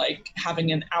as like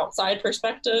having an outside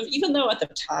perspective, even though at the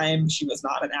time she was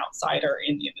not an outsider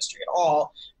in the industry at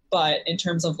all. But in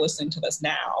terms of listening to this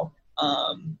now,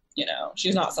 you know,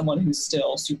 she's not someone who's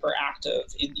still super active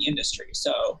in the industry.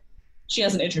 So she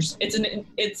has an interest.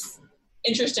 It's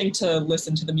interesting to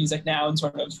listen to the music now and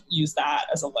sort of use that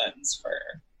as a lens for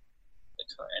the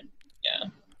current. Yeah.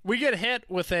 We get hit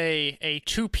with a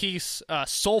two-piece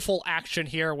soulful action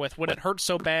here with When It Hurts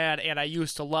So Bad and I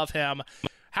Used to Love Him.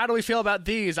 How do we feel about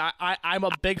these? I'm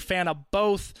a big fan of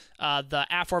both. The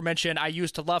aforementioned I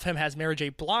Used to Love Him has Mary J.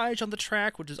 Blige on the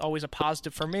track, which is always a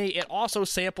positive for me. It also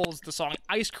samples the song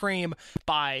Ice Cream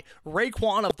by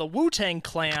Raekwon of the Wu-Tang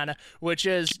Clan, which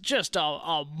is just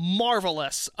a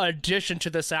marvelous addition to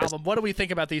this album. What do we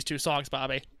think about these two songs,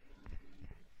 Bobby?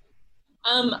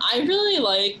 I really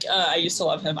like I Used to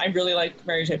Love Him. I really like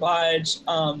Mary J. Blige.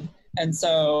 And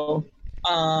so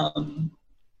I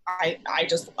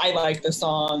like the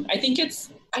song. I think it's,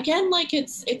 again, like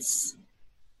it's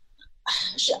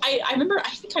I remember, I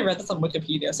think I read this on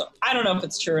Wikipedia, so I don't know if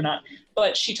it's true or not,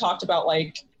 but she talked about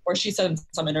like, or she said in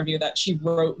some interview that she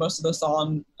wrote most of these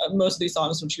songs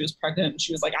when she was pregnant. And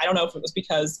she was like, I don't know if it was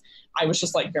because I was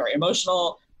just like very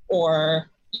emotional,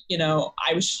 or, you know,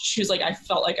 she was like, I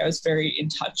felt like I was very in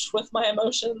touch with my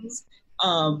emotions.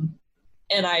 And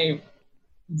I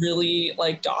really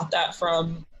like got that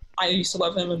from I Used to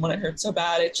Love Him and When It Hurts So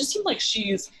Bad. It just seemed like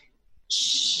she's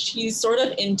sort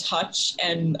of in touch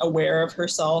and aware of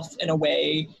herself in a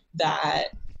way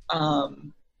that,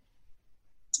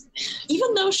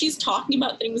 even though she's talking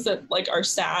about things that like are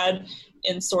sad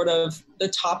in sort of the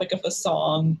topic of the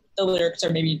song, the lyrics are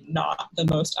maybe not the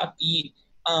most upbeat.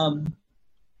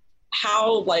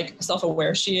 How like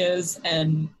self-aware she is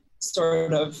and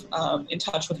sort of in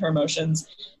touch with her emotions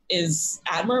is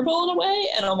admirable in a way,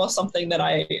 and almost something that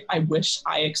I wish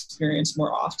I experienced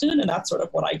more often. And that's sort of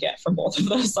what I get from both of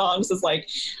those songs, is like,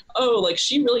 oh, like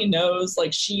she really knows,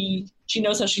 like she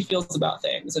knows how she feels about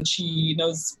things, and she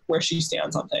knows where she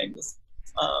stands on things.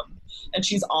 And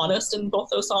she's honest in both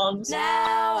those songs.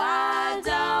 Now I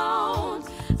don't,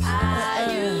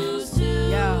 I used to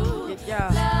love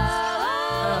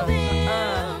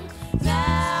him.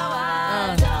 Now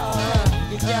I don't,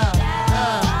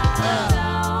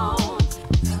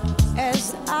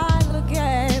 as I look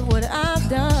at what I've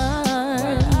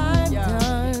done,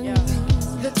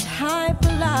 the type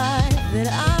of life that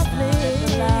I've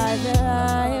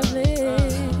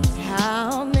lived,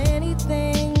 how many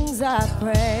things I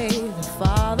pray the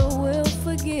Father will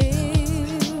forgive.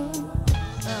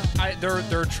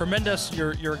 They're tremendous.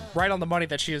 You're right on the money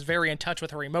that she is very in touch with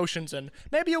her emotions, and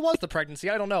maybe it was the pregnancy.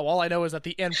 I don't know. All I know is that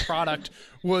the end product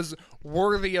was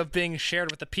worthy of being shared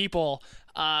with the people.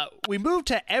 We moved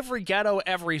to Every Ghetto,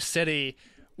 Every City,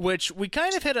 which we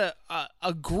kind of hit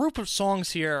a group of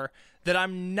songs here that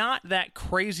I'm not that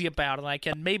crazy about, and I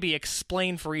can maybe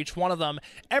explain for each one of them.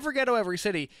 Every Ghetto, Every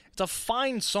City, it's a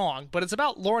fine song, but it's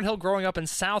about Lauryn Hill growing up in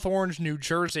South Orange, New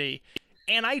Jersey.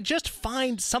 And I just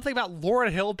find something about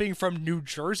Lauryn Hill being from New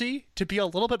Jersey to be a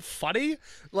little bit funny.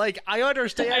 Like, I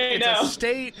understand it's a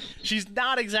state. She's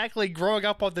not exactly growing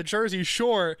up on the Jersey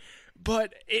Shore,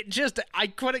 but it just, I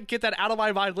couldn't get that out of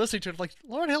my mind listening to it. Like,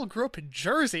 Lauryn Hill grew up in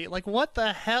Jersey. Like, what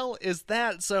the hell is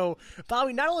that? So,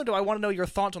 Bobby, not only do I want to know your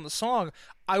thoughts on the song,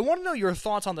 I want to know your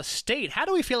thoughts on the state. How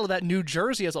do we feel about New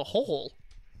Jersey as a whole?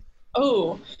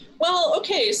 Oh, well,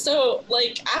 okay. So,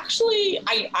 like, actually,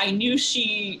 I knew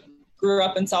she grew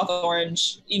up in South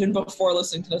Orange even before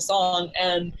listening to the song,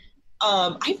 and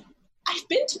I've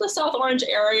been to the South Orange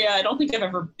area. I don't think I've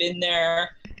ever been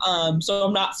there, so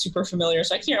I'm not super familiar,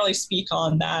 so I can't really speak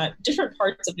on that. Different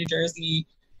parts of New Jersey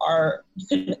are,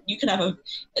 you can have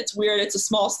it's weird, it's a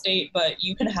small state, but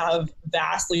you can have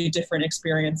vastly different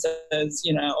experiences,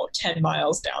 10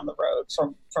 miles down the road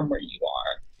from where you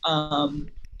are.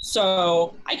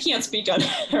 So I can't speak on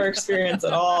her experience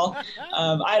at all.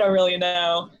 I don't really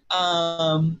know.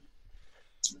 I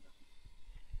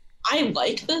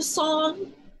like this song.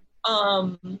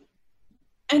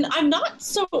 And I'm not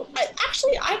so.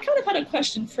 I kind of had a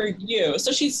question for you.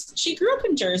 So she grew up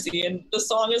in Jersey, and the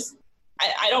song is.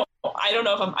 I don't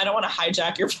know if I don't want to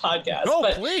hijack your podcast. Oh,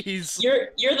 but please!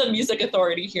 You're the music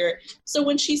authority here. So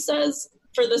when she says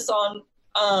for the song,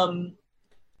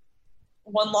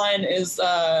 one line is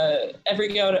every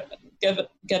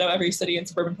ghetto, every city and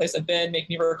suburban place I've been, make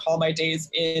me recall my days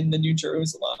in the New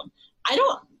Jerusalem.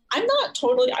 I'm not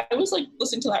totally, I was like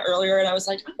listening to that earlier and I was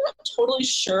like, I'm not totally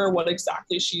sure what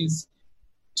exactly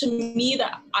to me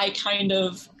that I kind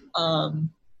of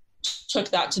took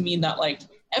that to mean that like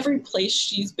every place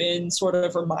she's been sort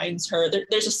of reminds her,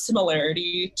 there's a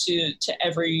similarity to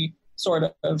every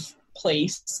sort of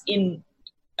place in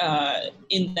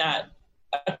that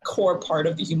a core part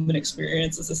of the human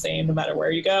experience is the same no matter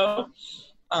where you go.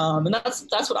 And that's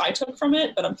what I took from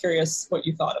it, but I'm curious what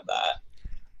you thought of that.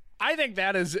 I think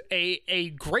that is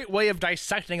a great way of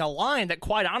dissecting a line that,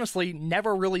 quite honestly,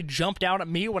 never really jumped out at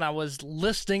me when I was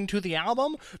listening to the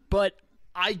album, but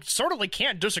I certainly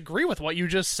can't disagree with what you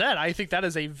just said. I think that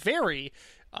is a very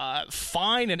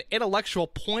fine and intellectual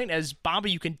point. As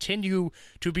Bobby, you continue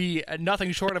to be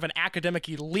nothing short of an academic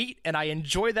elite, and I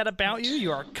enjoy that about you.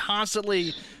 You are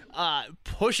constantly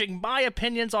pushing my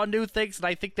opinions on new things, and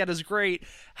I think that is great.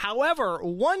 However,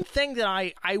 one thing that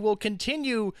I will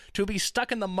continue to be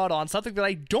stuck in the mud on, something that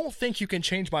I don't think you can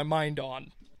change my mind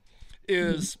on,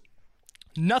 is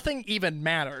Nothing Even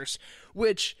Matters,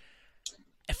 which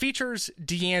features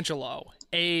D'Angelo,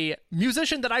 a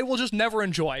musician that I will just never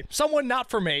enjoy. Someone not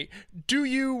for me. Do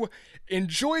you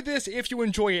enjoy this? If you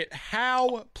enjoy it,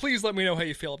 how? Please let me know how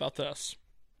you feel about this.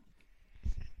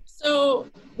 So,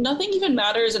 Nothing Even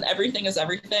Matters and Everything Is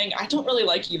Everything, I don't really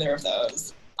like either of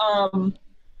those. I'm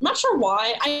not sure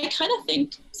why. I kind of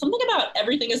think something about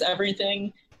Everything Is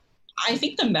Everything, I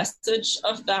think the message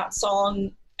of that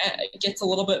song gets a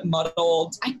little bit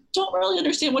muddled. I don't really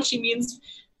understand what she means.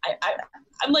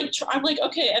 I'm like,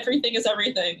 okay, everything is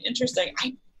everything. Interesting.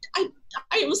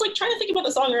 I was like trying to think about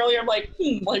the song earlier. I'm like,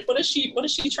 like what is she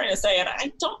trying to say? And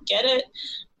I don't get it.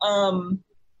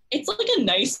 It's like a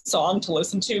nice song to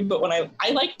listen to, but when I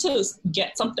like to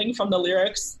get something from the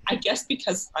lyrics, I guess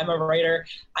because I'm a writer,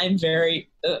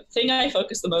 the thing I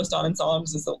focus the most on in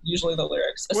songs is usually the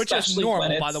lyrics. Which is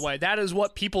normal, by the way. That is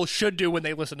what people should do when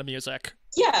they listen to music.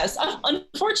 Yes.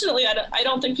 Unfortunately, I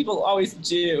don't think people always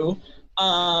do.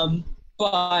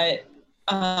 But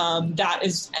that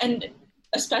is, and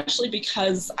especially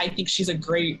because I think she's a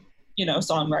great,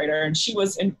 songwriter, and she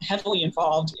was heavily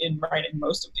involved in writing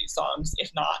most of these songs,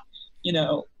 if not,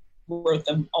 wrote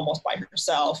them almost by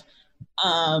herself.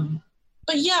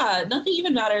 But yeah, Nothing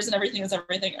Even Matters and Everything Is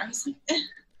Everything. I was like,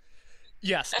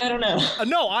 Yes. I don't know.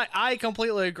 No, I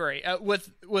completely agree.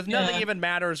 With Nothing Even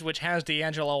Matters, which has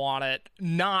D'Angelo on it,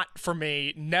 not for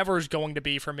me, never is going to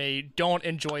be for me. Don't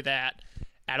enjoy that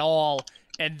at all.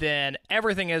 And then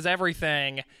Everything Is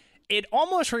Everything, it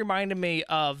almost reminded me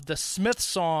of the Smiths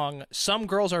song Some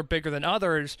Girls Are Bigger Than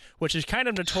Others, which is kind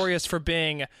of notorious for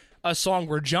being a song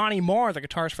where Johnny Marr, the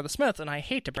guitarist for the Smiths, and I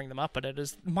hate to bring them up, but it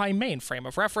is my main frame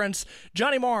of reference.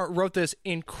 Johnny Marr wrote this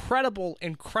incredible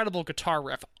guitar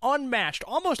riff, unmatched,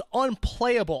 almost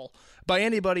unplayable by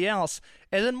anybody else.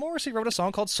 And then Morrissey wrote a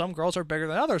song called Some Girls Are Bigger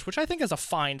Than Others, which I think is a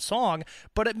fine song,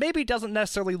 but it maybe doesn't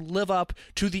necessarily live up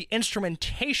to the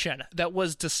instrumentation that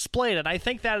was displayed. And I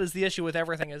think that is the issue with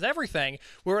Everything Is Everything,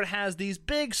 where it has these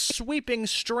big sweeping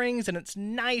strings and it's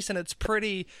nice and it's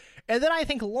pretty. And then I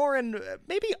think Lauren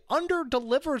maybe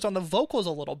under-delivers on the vocals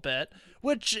a little bit,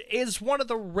 which is one of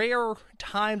the rare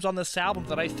times on this album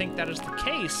that I think that is the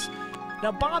case.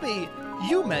 Now, Bobby,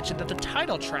 you mentioned that the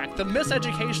title track, The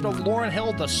Miseducation of Lauryn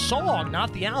Hill, the song,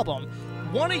 not the album,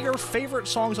 one of your favorite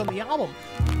songs on the album.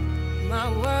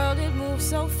 My world, it moves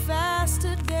so fast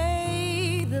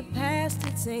today. The past,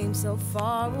 it seems so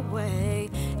far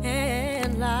away.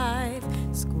 And life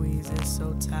squeezes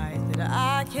so tight that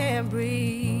I can't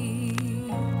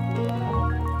breathe.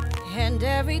 And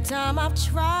every time I've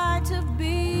tried to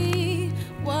be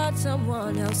what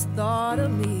someone else thought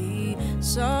of me,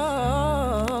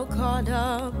 so caught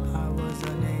up, I was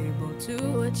unable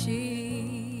to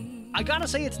achieve. I gotta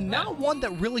say, it's not one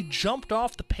that really jumped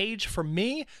off the page for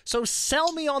me, so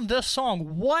sell me on this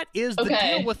song. What is the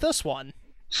deal with this one?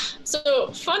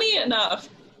 So, funny enough,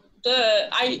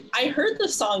 I heard the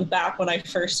song back when I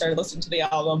first started listening to the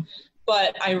album,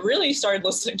 but I really started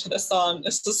listening to this song.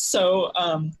 This is so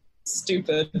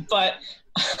stupid, but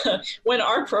when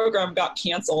our program got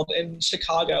canceled in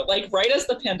Chicago, like right as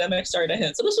the pandemic started to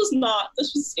hit. So this was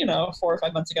 4 or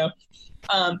 5 months ago.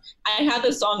 I had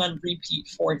this song on repeat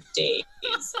for days.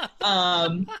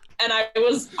 And I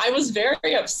was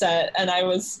very upset, and I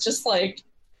was just like,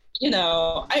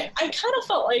 I kind of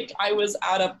felt like I was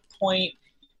at a point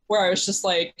where I was just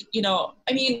like, I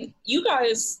mean, you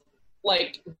guys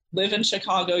like live in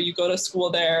Chicago, you go to school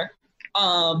there.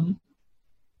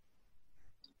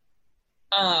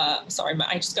 Sorry,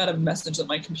 I just got a message that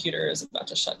my computer is about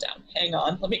to shut down. Hang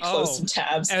on, let me close some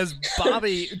tabs. As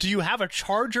Bobby, do you have a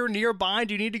charger nearby?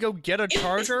 Do you need to go get a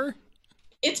charger?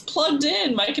 It's plugged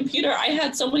in. My computer, I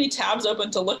had so many tabs open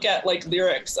to look at like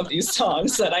lyrics of these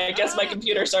songs that I guess my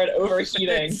computer started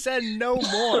overheating. It said no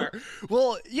more.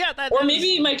 Well, yeah, or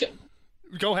maybe my...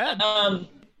 Go ahead.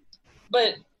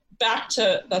 But back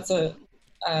to, that's a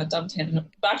dumb tangent.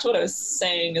 Back to what I was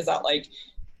saying is that like,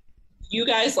 you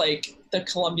guys, like the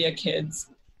Columbia kids,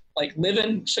 like live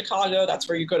in Chicago. That's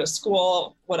where you go to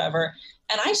school, whatever.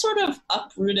 And I sort of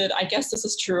uprooted, I guess this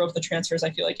is true of the transfers.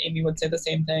 I feel like Amy would say the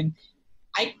same thing.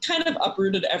 I kind of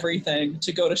uprooted everything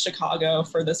to go to Chicago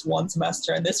for this one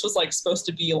semester. And this was like supposed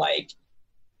to be like,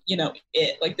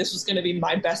 like this was going to be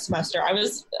my best semester. I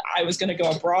was going to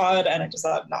go abroad, and I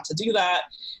decided not to do that.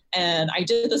 And I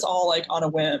did this all like on a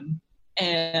whim.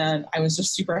 And I was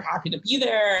just super happy to be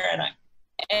there.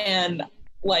 And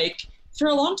like for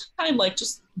a long time, like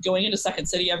just going into Second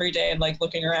City every day and like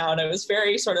looking around, it was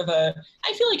very sort of I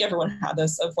feel like everyone had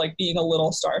this of like being a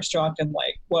little starstruck and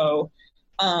like, whoa.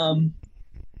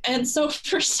 And so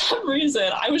for some reason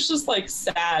I was just like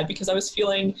sad because I was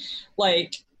feeling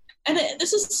like, and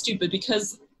this is stupid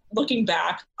because looking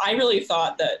back, I really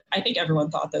thought that, I think everyone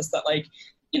thought this, that like,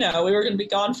 we were going to be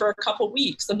gone for a couple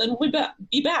weeks and then we'd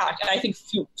be back. And I think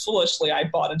foolishly I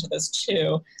bought into this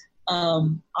too.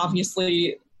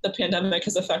 Obviously the pandemic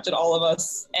has affected all of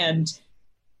us, and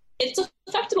it's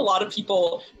affected a lot of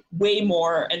people way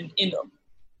more and in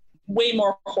way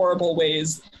more horrible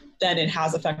ways than it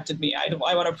has affected me. I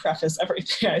want to preface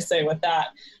everything I say with that,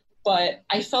 but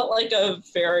I felt like a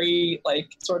very like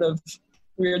sort of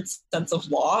weird sense of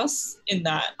loss in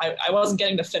that I wasn't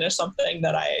getting to finish something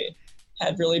that I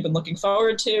had really been looking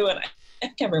forward to, and I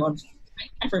think everyone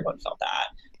felt that.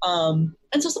 And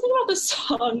so something about this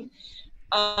song,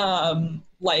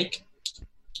 like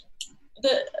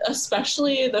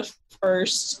especially the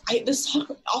first, this song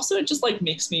also, it just like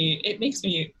makes me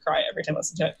cry every time I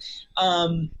listen to it.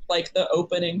 Like the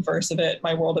opening verse of it,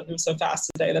 my world, it moves so fast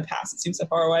today, the past, it seems so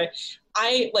far away.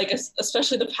 I like,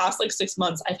 especially the past like 6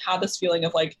 months, I've had this feeling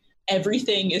of like,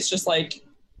 everything is just like,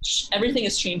 everything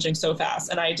is changing so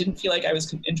fast. And I didn't feel like I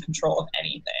was in control of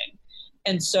anything.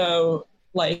 And so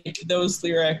like those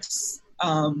lyrics,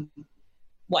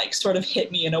 like sort of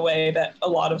hit me in a way that a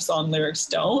lot of song lyrics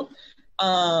don't.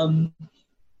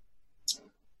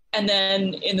 And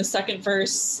then in the second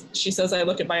verse, she says, I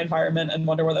look at my environment and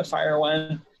wonder where the fire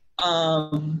went.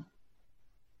 And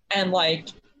like,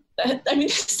 I mean,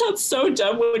 it sounds so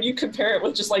dumb when you compare it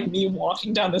with just like me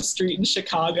walking down the street in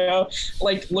Chicago,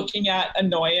 like looking at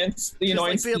Annoyance, the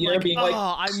Annoyance Theater being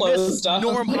like closed up.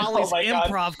 Norm like, Holly's oh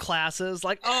improv classes.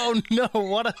 Like, oh no,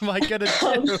 what am I gonna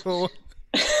do?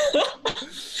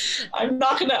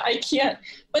 I can't.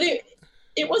 But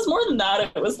it was more than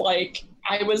that. It was like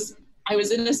I was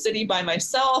in a city by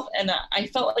myself, and I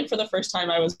felt like for the first time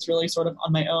I was really sort of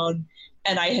on my own.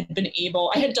 And I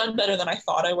had done better than I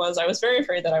thought I was. I was very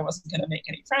afraid that I wasn't going to make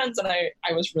any friends, and I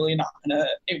was really not going to,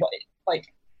 like,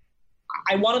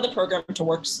 I wanted the program to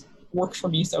work for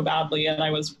me so badly, and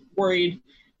I was worried,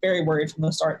 very worried from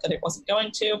the start that it wasn't going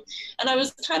to. And I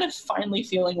was kind of finally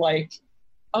feeling like,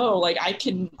 oh, like I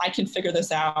can figure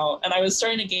this out. And I was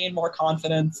starting to gain more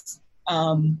confidence.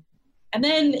 And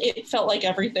then it felt like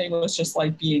everything was just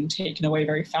like being taken away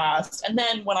very fast. And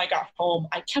then when I got home,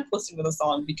 I kept listening to the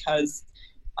song because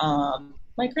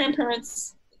my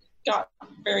grandparents got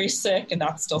very sick, and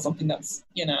that's still something that's,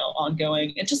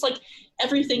 ongoing. And just like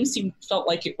everything felt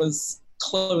like it was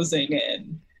closing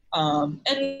in.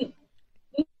 And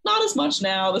not as much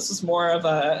now. This was more of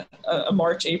a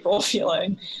March, April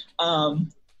feeling.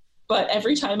 But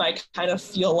every time I kind of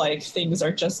feel like things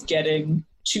are just getting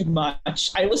too much,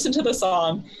 I listen to the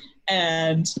song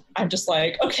and I'm just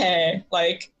like, okay,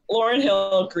 like Lauryn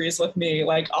Hill agrees with me,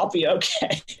 like I'll be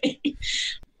okay.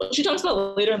 She talks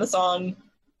about later in the song,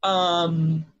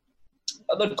 the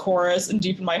chorus, and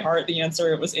deep in my heart, the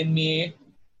answer, it was in me.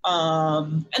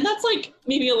 And that's like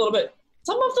maybe a little bit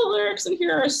some of the lyrics in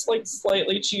here are like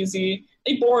slightly cheesy.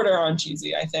 They border on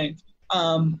cheesy, I think.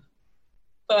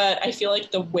 But I feel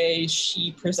like the way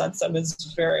she presents them is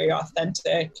very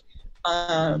authentic.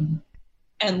 And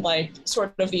like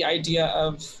sort of the idea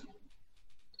of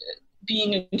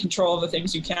being in control of the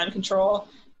things you can control.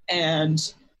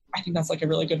 And I think that's like a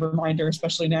really good reminder,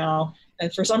 especially now.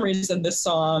 And for some reason, this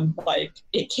song, like,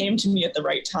 it came to me at the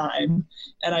right time.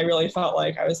 And I really felt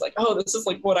like I was like, oh, this is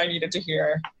like what I needed to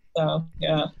hear. So,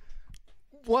 yeah.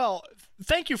 Well,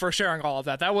 thank you for sharing all of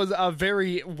that. That was a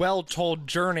very well-told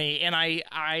journey, and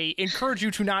I encourage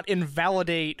you to not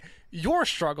invalidate your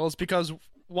struggles, because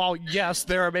while, yes,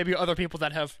 there are maybe other people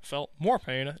that have felt more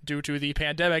pain due to the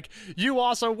pandemic, you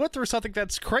also went through something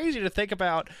that's crazy to think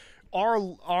about.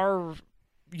 Our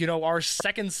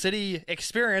Second City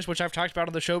experience, which I've talked about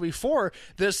on the show before,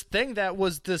 this thing that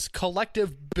was this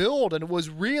collective build and was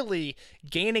really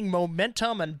gaining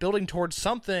momentum and building towards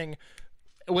something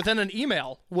within an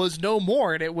email, was no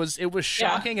more. And it was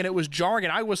shocking, and it was jarring.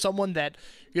 And I was someone that,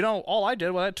 all I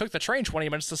did was I took the train 20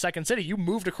 minutes to Second City. You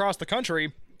moved across the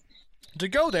country to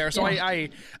go there. So I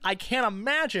can't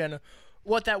imagine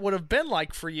what that would have been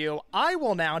like for you. I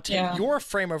will now take your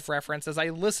frame of reference as I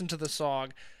listen to the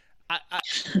song.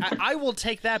 I will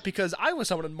take that, because I was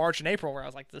someone in March and April where I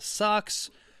was like, this sucks.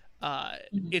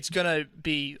 It's going to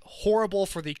be horrible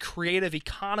for the creative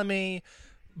economy,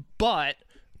 but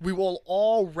we will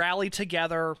all rally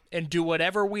together and do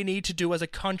whatever we need to do as a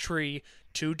country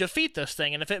to defeat this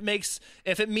thing. And if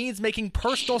it means making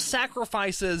personal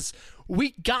sacrifices,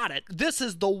 we got it. This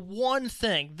is the one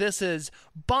thing. This is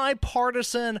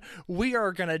bipartisan. We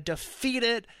are going to defeat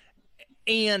it.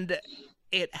 And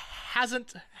it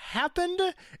hasn't happened,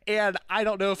 and I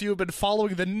don't know if you've been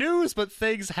following the news, but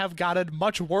things have gotten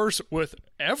much worse with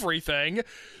everything.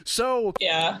 So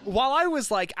while I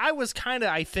was kind of,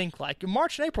 I think, like,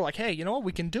 March and April, like, hey, you know what,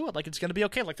 we can do it. Like, it's going to be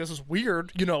okay. Like, this is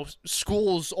weird,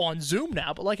 school's on Zoom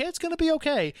now, but, like, hey, it's going to be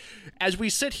okay. As we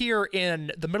sit here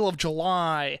in the middle of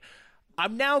July,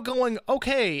 I'm now going,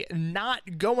 okay,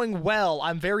 not going well.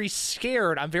 I'm very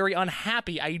scared. I'm very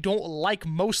unhappy. I don't like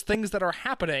most things that are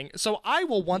happening. So I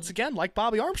will once again, like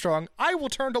Bobby Armstrong, I will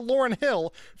turn to Lauryn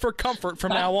Hill for comfort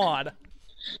from now on.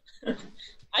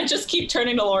 I just keep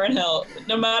turning to Lauryn Hill.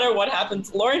 No matter what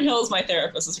happens, Lauryn Hill is my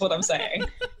therapist, is what I'm saying.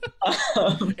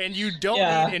 And you don't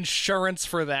need insurance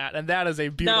for that, and that is a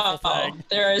beautiful thing.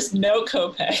 There is no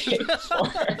copay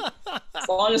as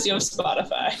long as you have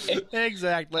Spotify.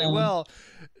 Exactly. Well,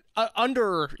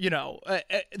 under,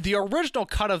 the original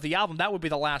cut of the album, that would be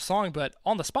the last song, but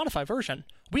on the Spotify version,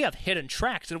 we have hidden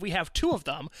tracks, and we have two of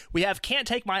them. We have Can't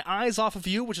Take My Eyes Off of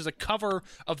You, which is a cover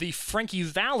of the Frankie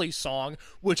Valli song,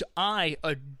 which I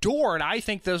adored. I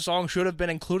think this song should have been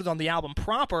included on the album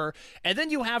proper. And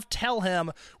then you have Tell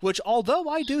Him, which, although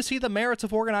I do see the merits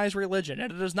of organized religion,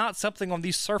 and it is not something on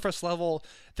the surface level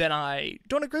that I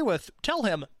don't agree with, Tell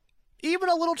Him, even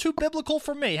a little too biblical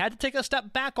for me. Had to take a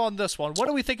step back on this one. What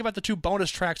do we think about the two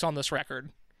bonus tracks on this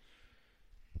record?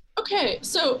 Okay,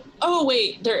 so,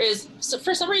 there is, so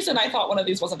for some reason I thought one of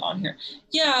these wasn't on here.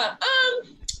 Yeah,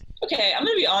 okay, I'm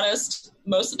gonna be honest.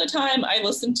 Most of the time I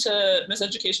listen to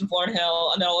Miseducation of Lauryn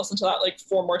Hill, and then I'll listen to that like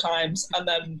 4 more times, and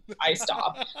then I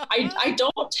stop. I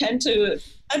don't tend to,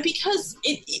 because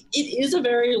it is a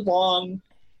very long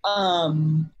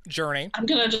journey. I'm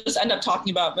gonna just end up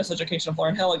talking about Miseducation of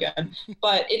Lauryn Hill again,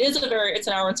 but it's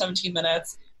an hour and 17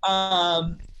 minutes.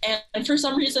 And for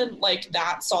some reason, like,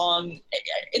 that song,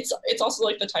 it's also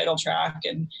like the title track,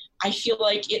 and I feel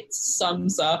like it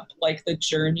sums up like the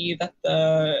journey that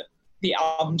the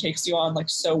album takes you on, like,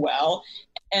 so well.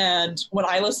 And when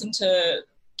I listen to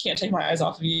Can't Take My Eyes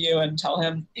Off of You and Tell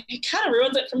Him, it kind of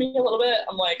ruins it for me a little bit.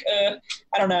 I'm like,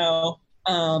 I don't know.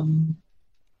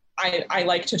 I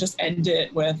like to just end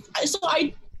it with, so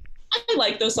I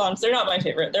like those songs. They're not my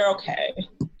favorite. They're okay.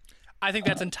 I think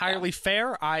that's entirely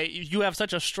fair. You have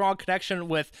such a strong connection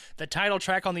with the title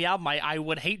track on the album. I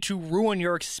would hate to ruin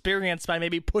your experience by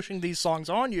maybe pushing these songs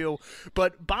on you.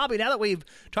 But Bobby, now that we've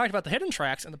talked about the hidden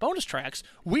tracks and the bonus tracks,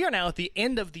 we are now at the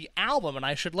end of the album, and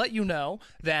I should let you know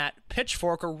that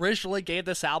Pitchfork originally gave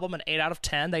this album an 8 out of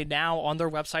 10. They now, on their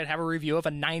website, have a review of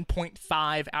a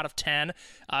 9.5 out of 10.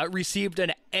 Received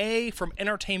an A from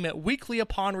Entertainment Weekly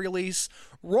upon release.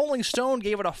 Rolling Stone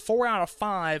gave it a 4 out of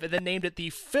 5 and then named it the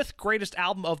 5th greatest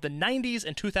album of the 90s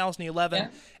in 2011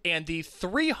 and the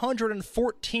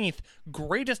 314th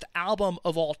greatest album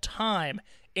of all time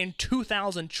in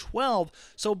 2012.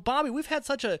 So, Bobby, we've had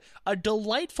such a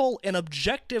delightful and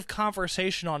objective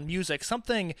conversation on music,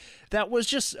 something that was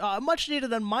just much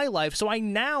needed in my life. So I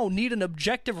now need an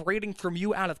objective rating from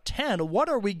you out of 10. What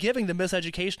are we giving the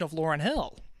Miseducation of Lauryn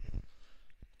Hill?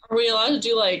 we allowed to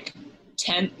do like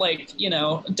 10, like, you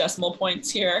know, decimal points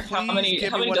here? How many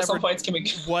decimal points can we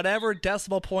give? Whatever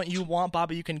decimal point you want,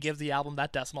 Bobby, you can give the album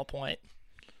that decimal point.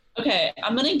 Okay,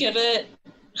 I'm gonna give it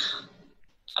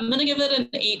an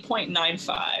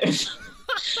 8.95.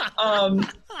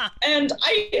 And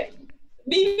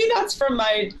maybe that's from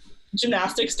my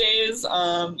gymnastics days.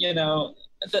 You know,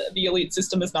 the elite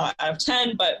system is not out of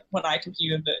 10, but when I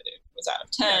competed, it was out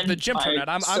of 10. Yeah, the Gymternet.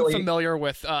 I'm familiar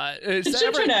with the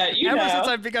Gymternet. Ever since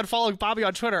I've begun following Bobby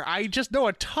on Twitter, I just know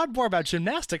a ton more about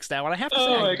gymnastics now, and I have to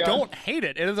say I don't hate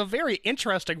it. It is a very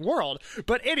interesting world.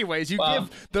 But anyways, you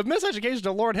give the Miseducation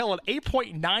of Lauryn Hill an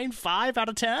 8.95 out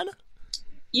of 10?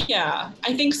 Yeah,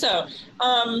 I think so.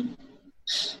 I'm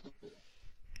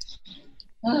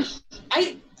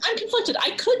conflicted.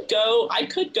 I could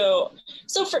go.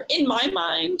 So in my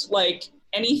mind, like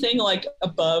anything like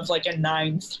above like a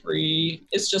 9.3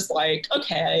 is just like,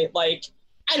 okay, like,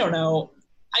 I don't know.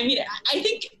 I mean, I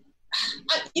think,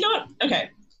 you know what? Okay.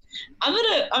 I'm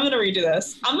gonna redo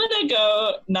this. I'm gonna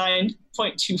go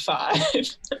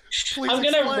 9.25. I'm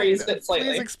gonna raise it slightly.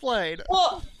 Please explain.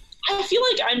 Well, I feel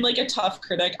like I'm like a tough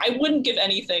critic. I wouldn't give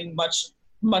anything much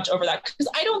over that, because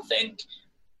I don't think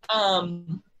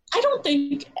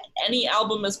any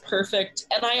album is perfect,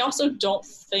 and I also don't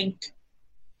think,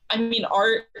 I mean,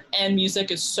 art and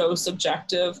music is so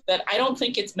subjective that I don't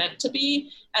think it's meant to be.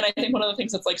 And I think one of the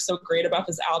things that's like so great about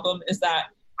this album is that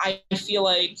I feel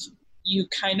like you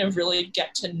kind of really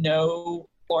get to know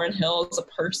Lauryn Hill as a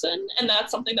person, and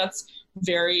that's something that's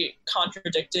very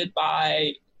contradicted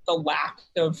by the lack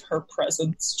of her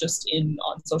presence just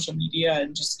on social media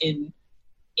and just in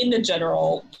the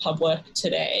general public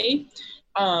today.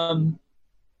 And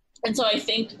so I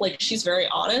think like she's very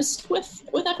honest with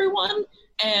everyone,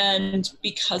 and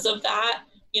because of that,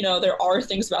 you know, there are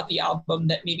things about the album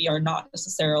that maybe are not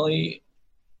necessarily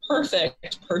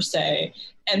perfect per se,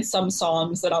 and some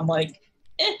songs that I'm like,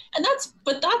 and that's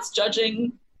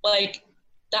judging like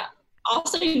that. I'll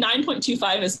say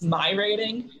 9.25 is my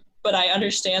rating, but I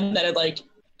understand that it, like,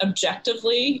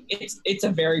 objectively, it's a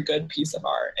very good piece of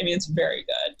art. I mean, it's very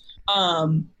good.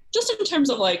 Just in terms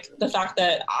of like the fact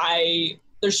that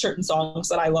there's certain songs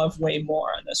that I love way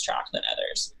more on this track than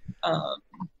others.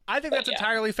 I think that's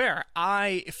entirely fair.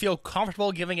 I feel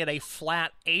comfortable giving it a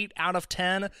flat 8 out of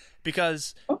 10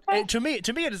 because to me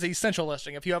it is the essential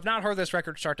listing. If you have not heard this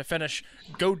record start to finish,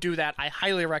 go do that. I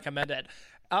highly recommend it.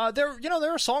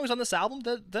 There are songs on this album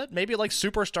that maybe like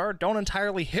Superstar don't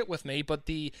entirely hit with me, but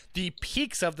the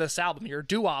peaks of this album, your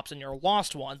doo-wops and your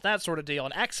lost ones, that sort of deal,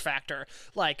 and X Factor,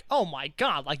 like, oh my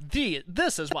god, like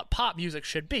this is what pop music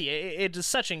should be. It is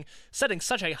setting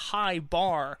such a high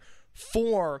bar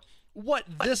for what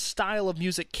this style of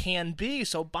music can be.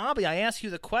 So Bobby, I ask you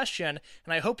the question,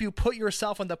 and I hope you put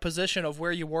yourself in the position of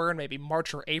where you were in maybe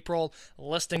March or April,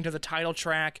 listening to the title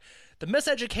track. The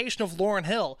Miseducation of Lauryn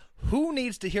Hill. Who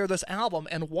needs to hear this album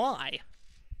and why?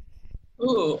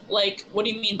 Ooh, like, what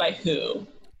do you mean by who?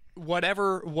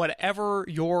 Whatever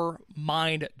your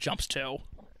mind jumps to.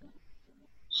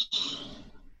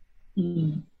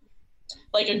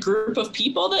 Like a group of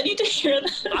people that need to hear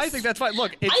this? I think that's fine.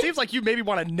 Look, it seems like you maybe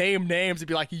want to name names and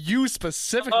be like, you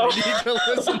specifically need to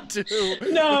listen to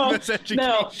Miseducation.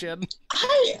 No.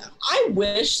 I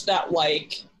wish that,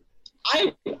 like,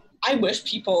 I wish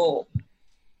people,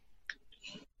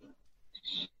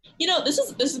 you know, this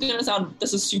is gonna sound,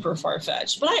 this is super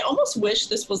far-fetched, but I almost wish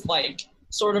this was like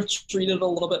sort of treated a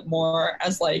little bit more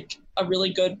as like a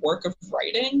really good work of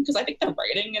writing, because I think the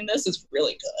writing in this is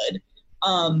really good.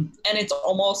 And it's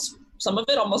almost, some of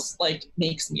it almost like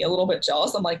makes me a little bit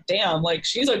jealous. I'm like, damn, like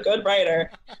she's a good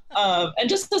writer. And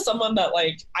just as someone that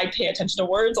like, I pay attention to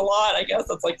words a lot, I guess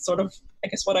that's like sort of, I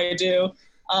guess what I do.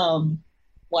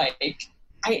 Like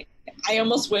I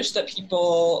almost wish that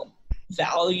people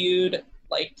valued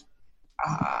like,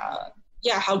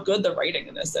 how good the writing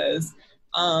in this is.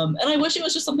 And I wish it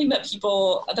was just something that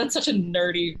people, that's such a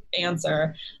nerdy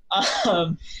answer.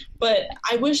 But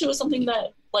I wish it was something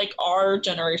that like our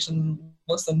generation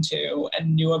listened to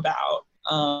and knew about.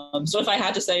 So if I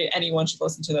had to say anyone should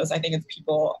listen to this, I think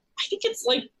it's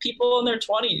like people in their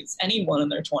 20s, anyone in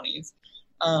their 20s.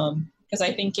 Because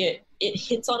I think it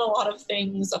hits on a lot of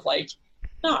things of like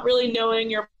not really knowing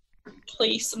your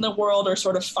place in the world or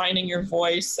sort of finding your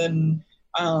voice and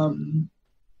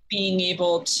being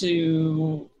able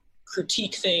to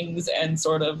critique things and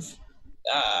sort of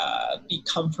be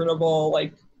comfortable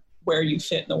like where you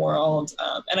fit in the world.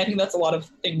 And I think that's a lot of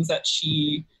things that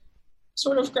she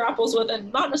sort of grapples with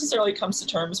and not necessarily comes to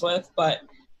terms with, but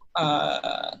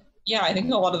I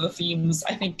think a lot of the themes,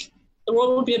 I think the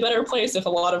world would be a better place if a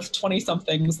lot of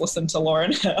 20-somethings listened to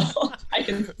Lauryn Hill. I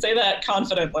can say that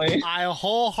confidently. I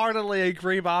wholeheartedly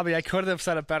agree, Bobby. I couldn't have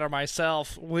said it better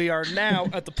myself. We are now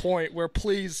at the point where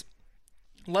please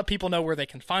let people know where they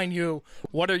can find you.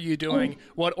 What are you doing?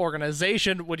 What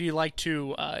organization would you like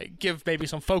to give maybe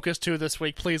some focus to this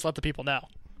week? Please let the people know.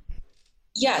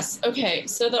 Yes. Okay.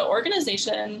 So the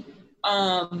organization,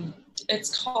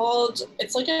 it's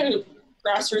like a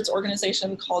grassroots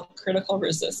organization called Critical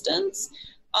Resistance.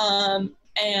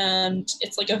 And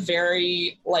it's like a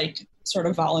very like sort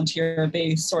of volunteer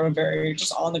based, sort of very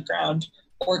just on the ground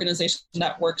organization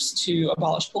that works to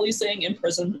abolish policing,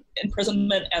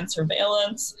 imprisonment and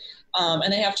surveillance.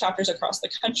 And they have chapters across the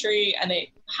country, and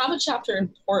they have a chapter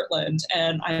in Portland,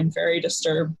 and I am very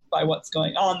disturbed by what's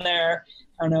going on there.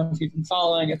 I don't know if you've been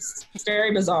following. It's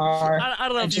very bizarre. I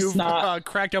don't know if you've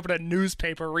cracked open a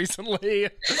newspaper recently.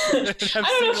 I don't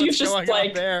know if you've just like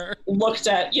looked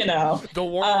at, the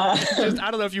world. I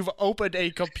don't know if you've opened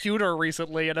a computer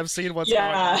recently and have seen what's going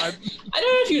on. I don't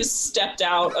know if you stepped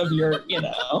out of your,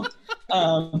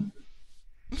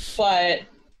 but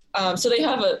so they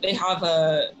have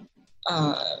a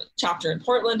chapter in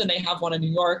Portland, and they have one in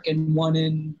New York and one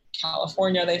in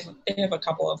California. They have a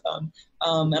couple of them,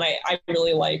 and I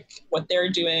really like what they're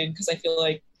doing, because I feel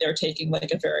like they're taking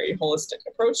like a very holistic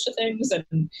approach to things,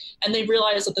 and they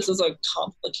realize that this is a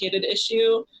complicated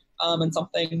issue, and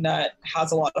something that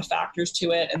has a lot of factors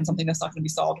to it, and something that's not going to be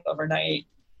solved overnight,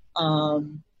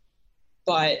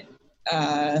 but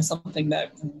something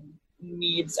that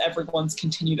needs everyone's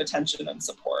continued attention and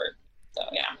support. So,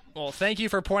 yeah. Well, thank you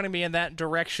for pointing me in that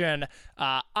direction.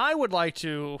 I would like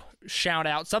to shout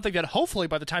out something that hopefully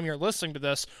by the time you're listening to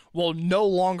this will no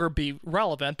longer be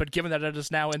relevant, but given that it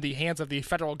is now in the hands of the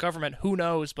federal government, who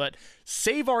knows? But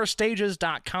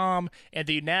SaveOurStages.com and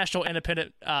the National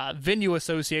Independent Venue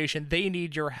Association, they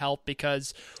need your help,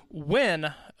 because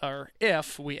when or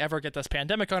if we ever get this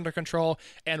pandemic under control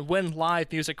and when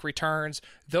live music returns,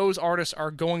 those artists are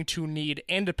going to need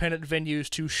independent venues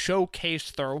to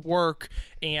showcase their work.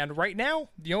 And right now,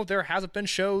 there hasn't been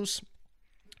shows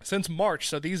since March,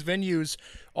 so these venues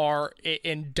are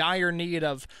in dire need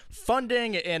of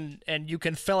funding, and you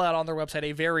can fill out on their website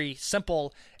a very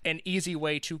simple and easy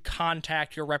way to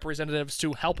contact your representatives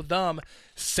to help them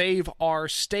save our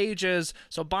stages.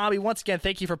 So Bobby, once again,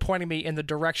 thank you for pointing me in the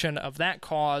direction of that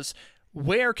cause.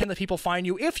 Where can the people find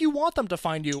you, if you want them to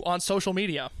find you, on social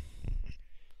media?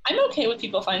 I'm okay with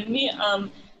people finding me.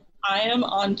 I am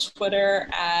on Twitter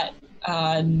at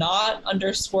not_Bobby,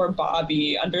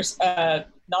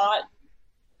 not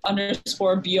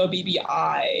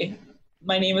 _BOBBI.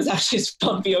 My name is actually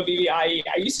spelled BOBBI. I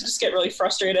used to just get really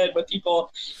frustrated with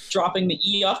people dropping the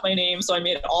E off my name, so I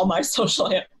made all my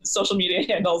social media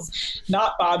handles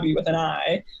not Bobby with an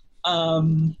I.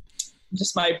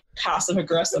 Just my passive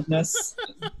aggressiveness,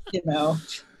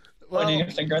 pointing a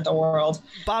finger at the world.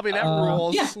 Bobby, that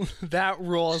rules. Yeah. That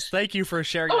rules. Thank you for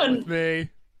sharing it with me.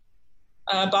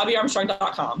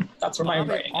 BobbyArmstrong.com. That's where my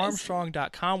writing is.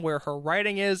 BobbyArmstrong.com, where her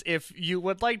writing is. If you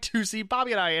would like to see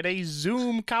Bobby and I at a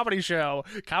Zoom comedy show,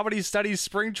 Comedy Studies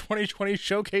Spring 2020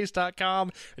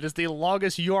 Showcase.com. It is the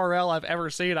longest URL I've ever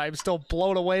seen. I'm still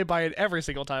blown away by it every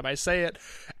single time I say it.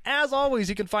 As always,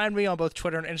 you can find me on both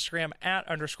Twitter and Instagram at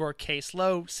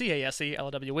 _CaseLow,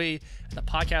 CASELOWE. And the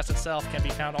podcast itself can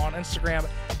be found on Instagram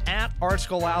at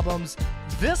Artschool Albums.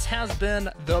 This has been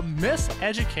the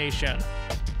Miseducation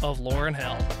of Lauryn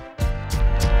Hill.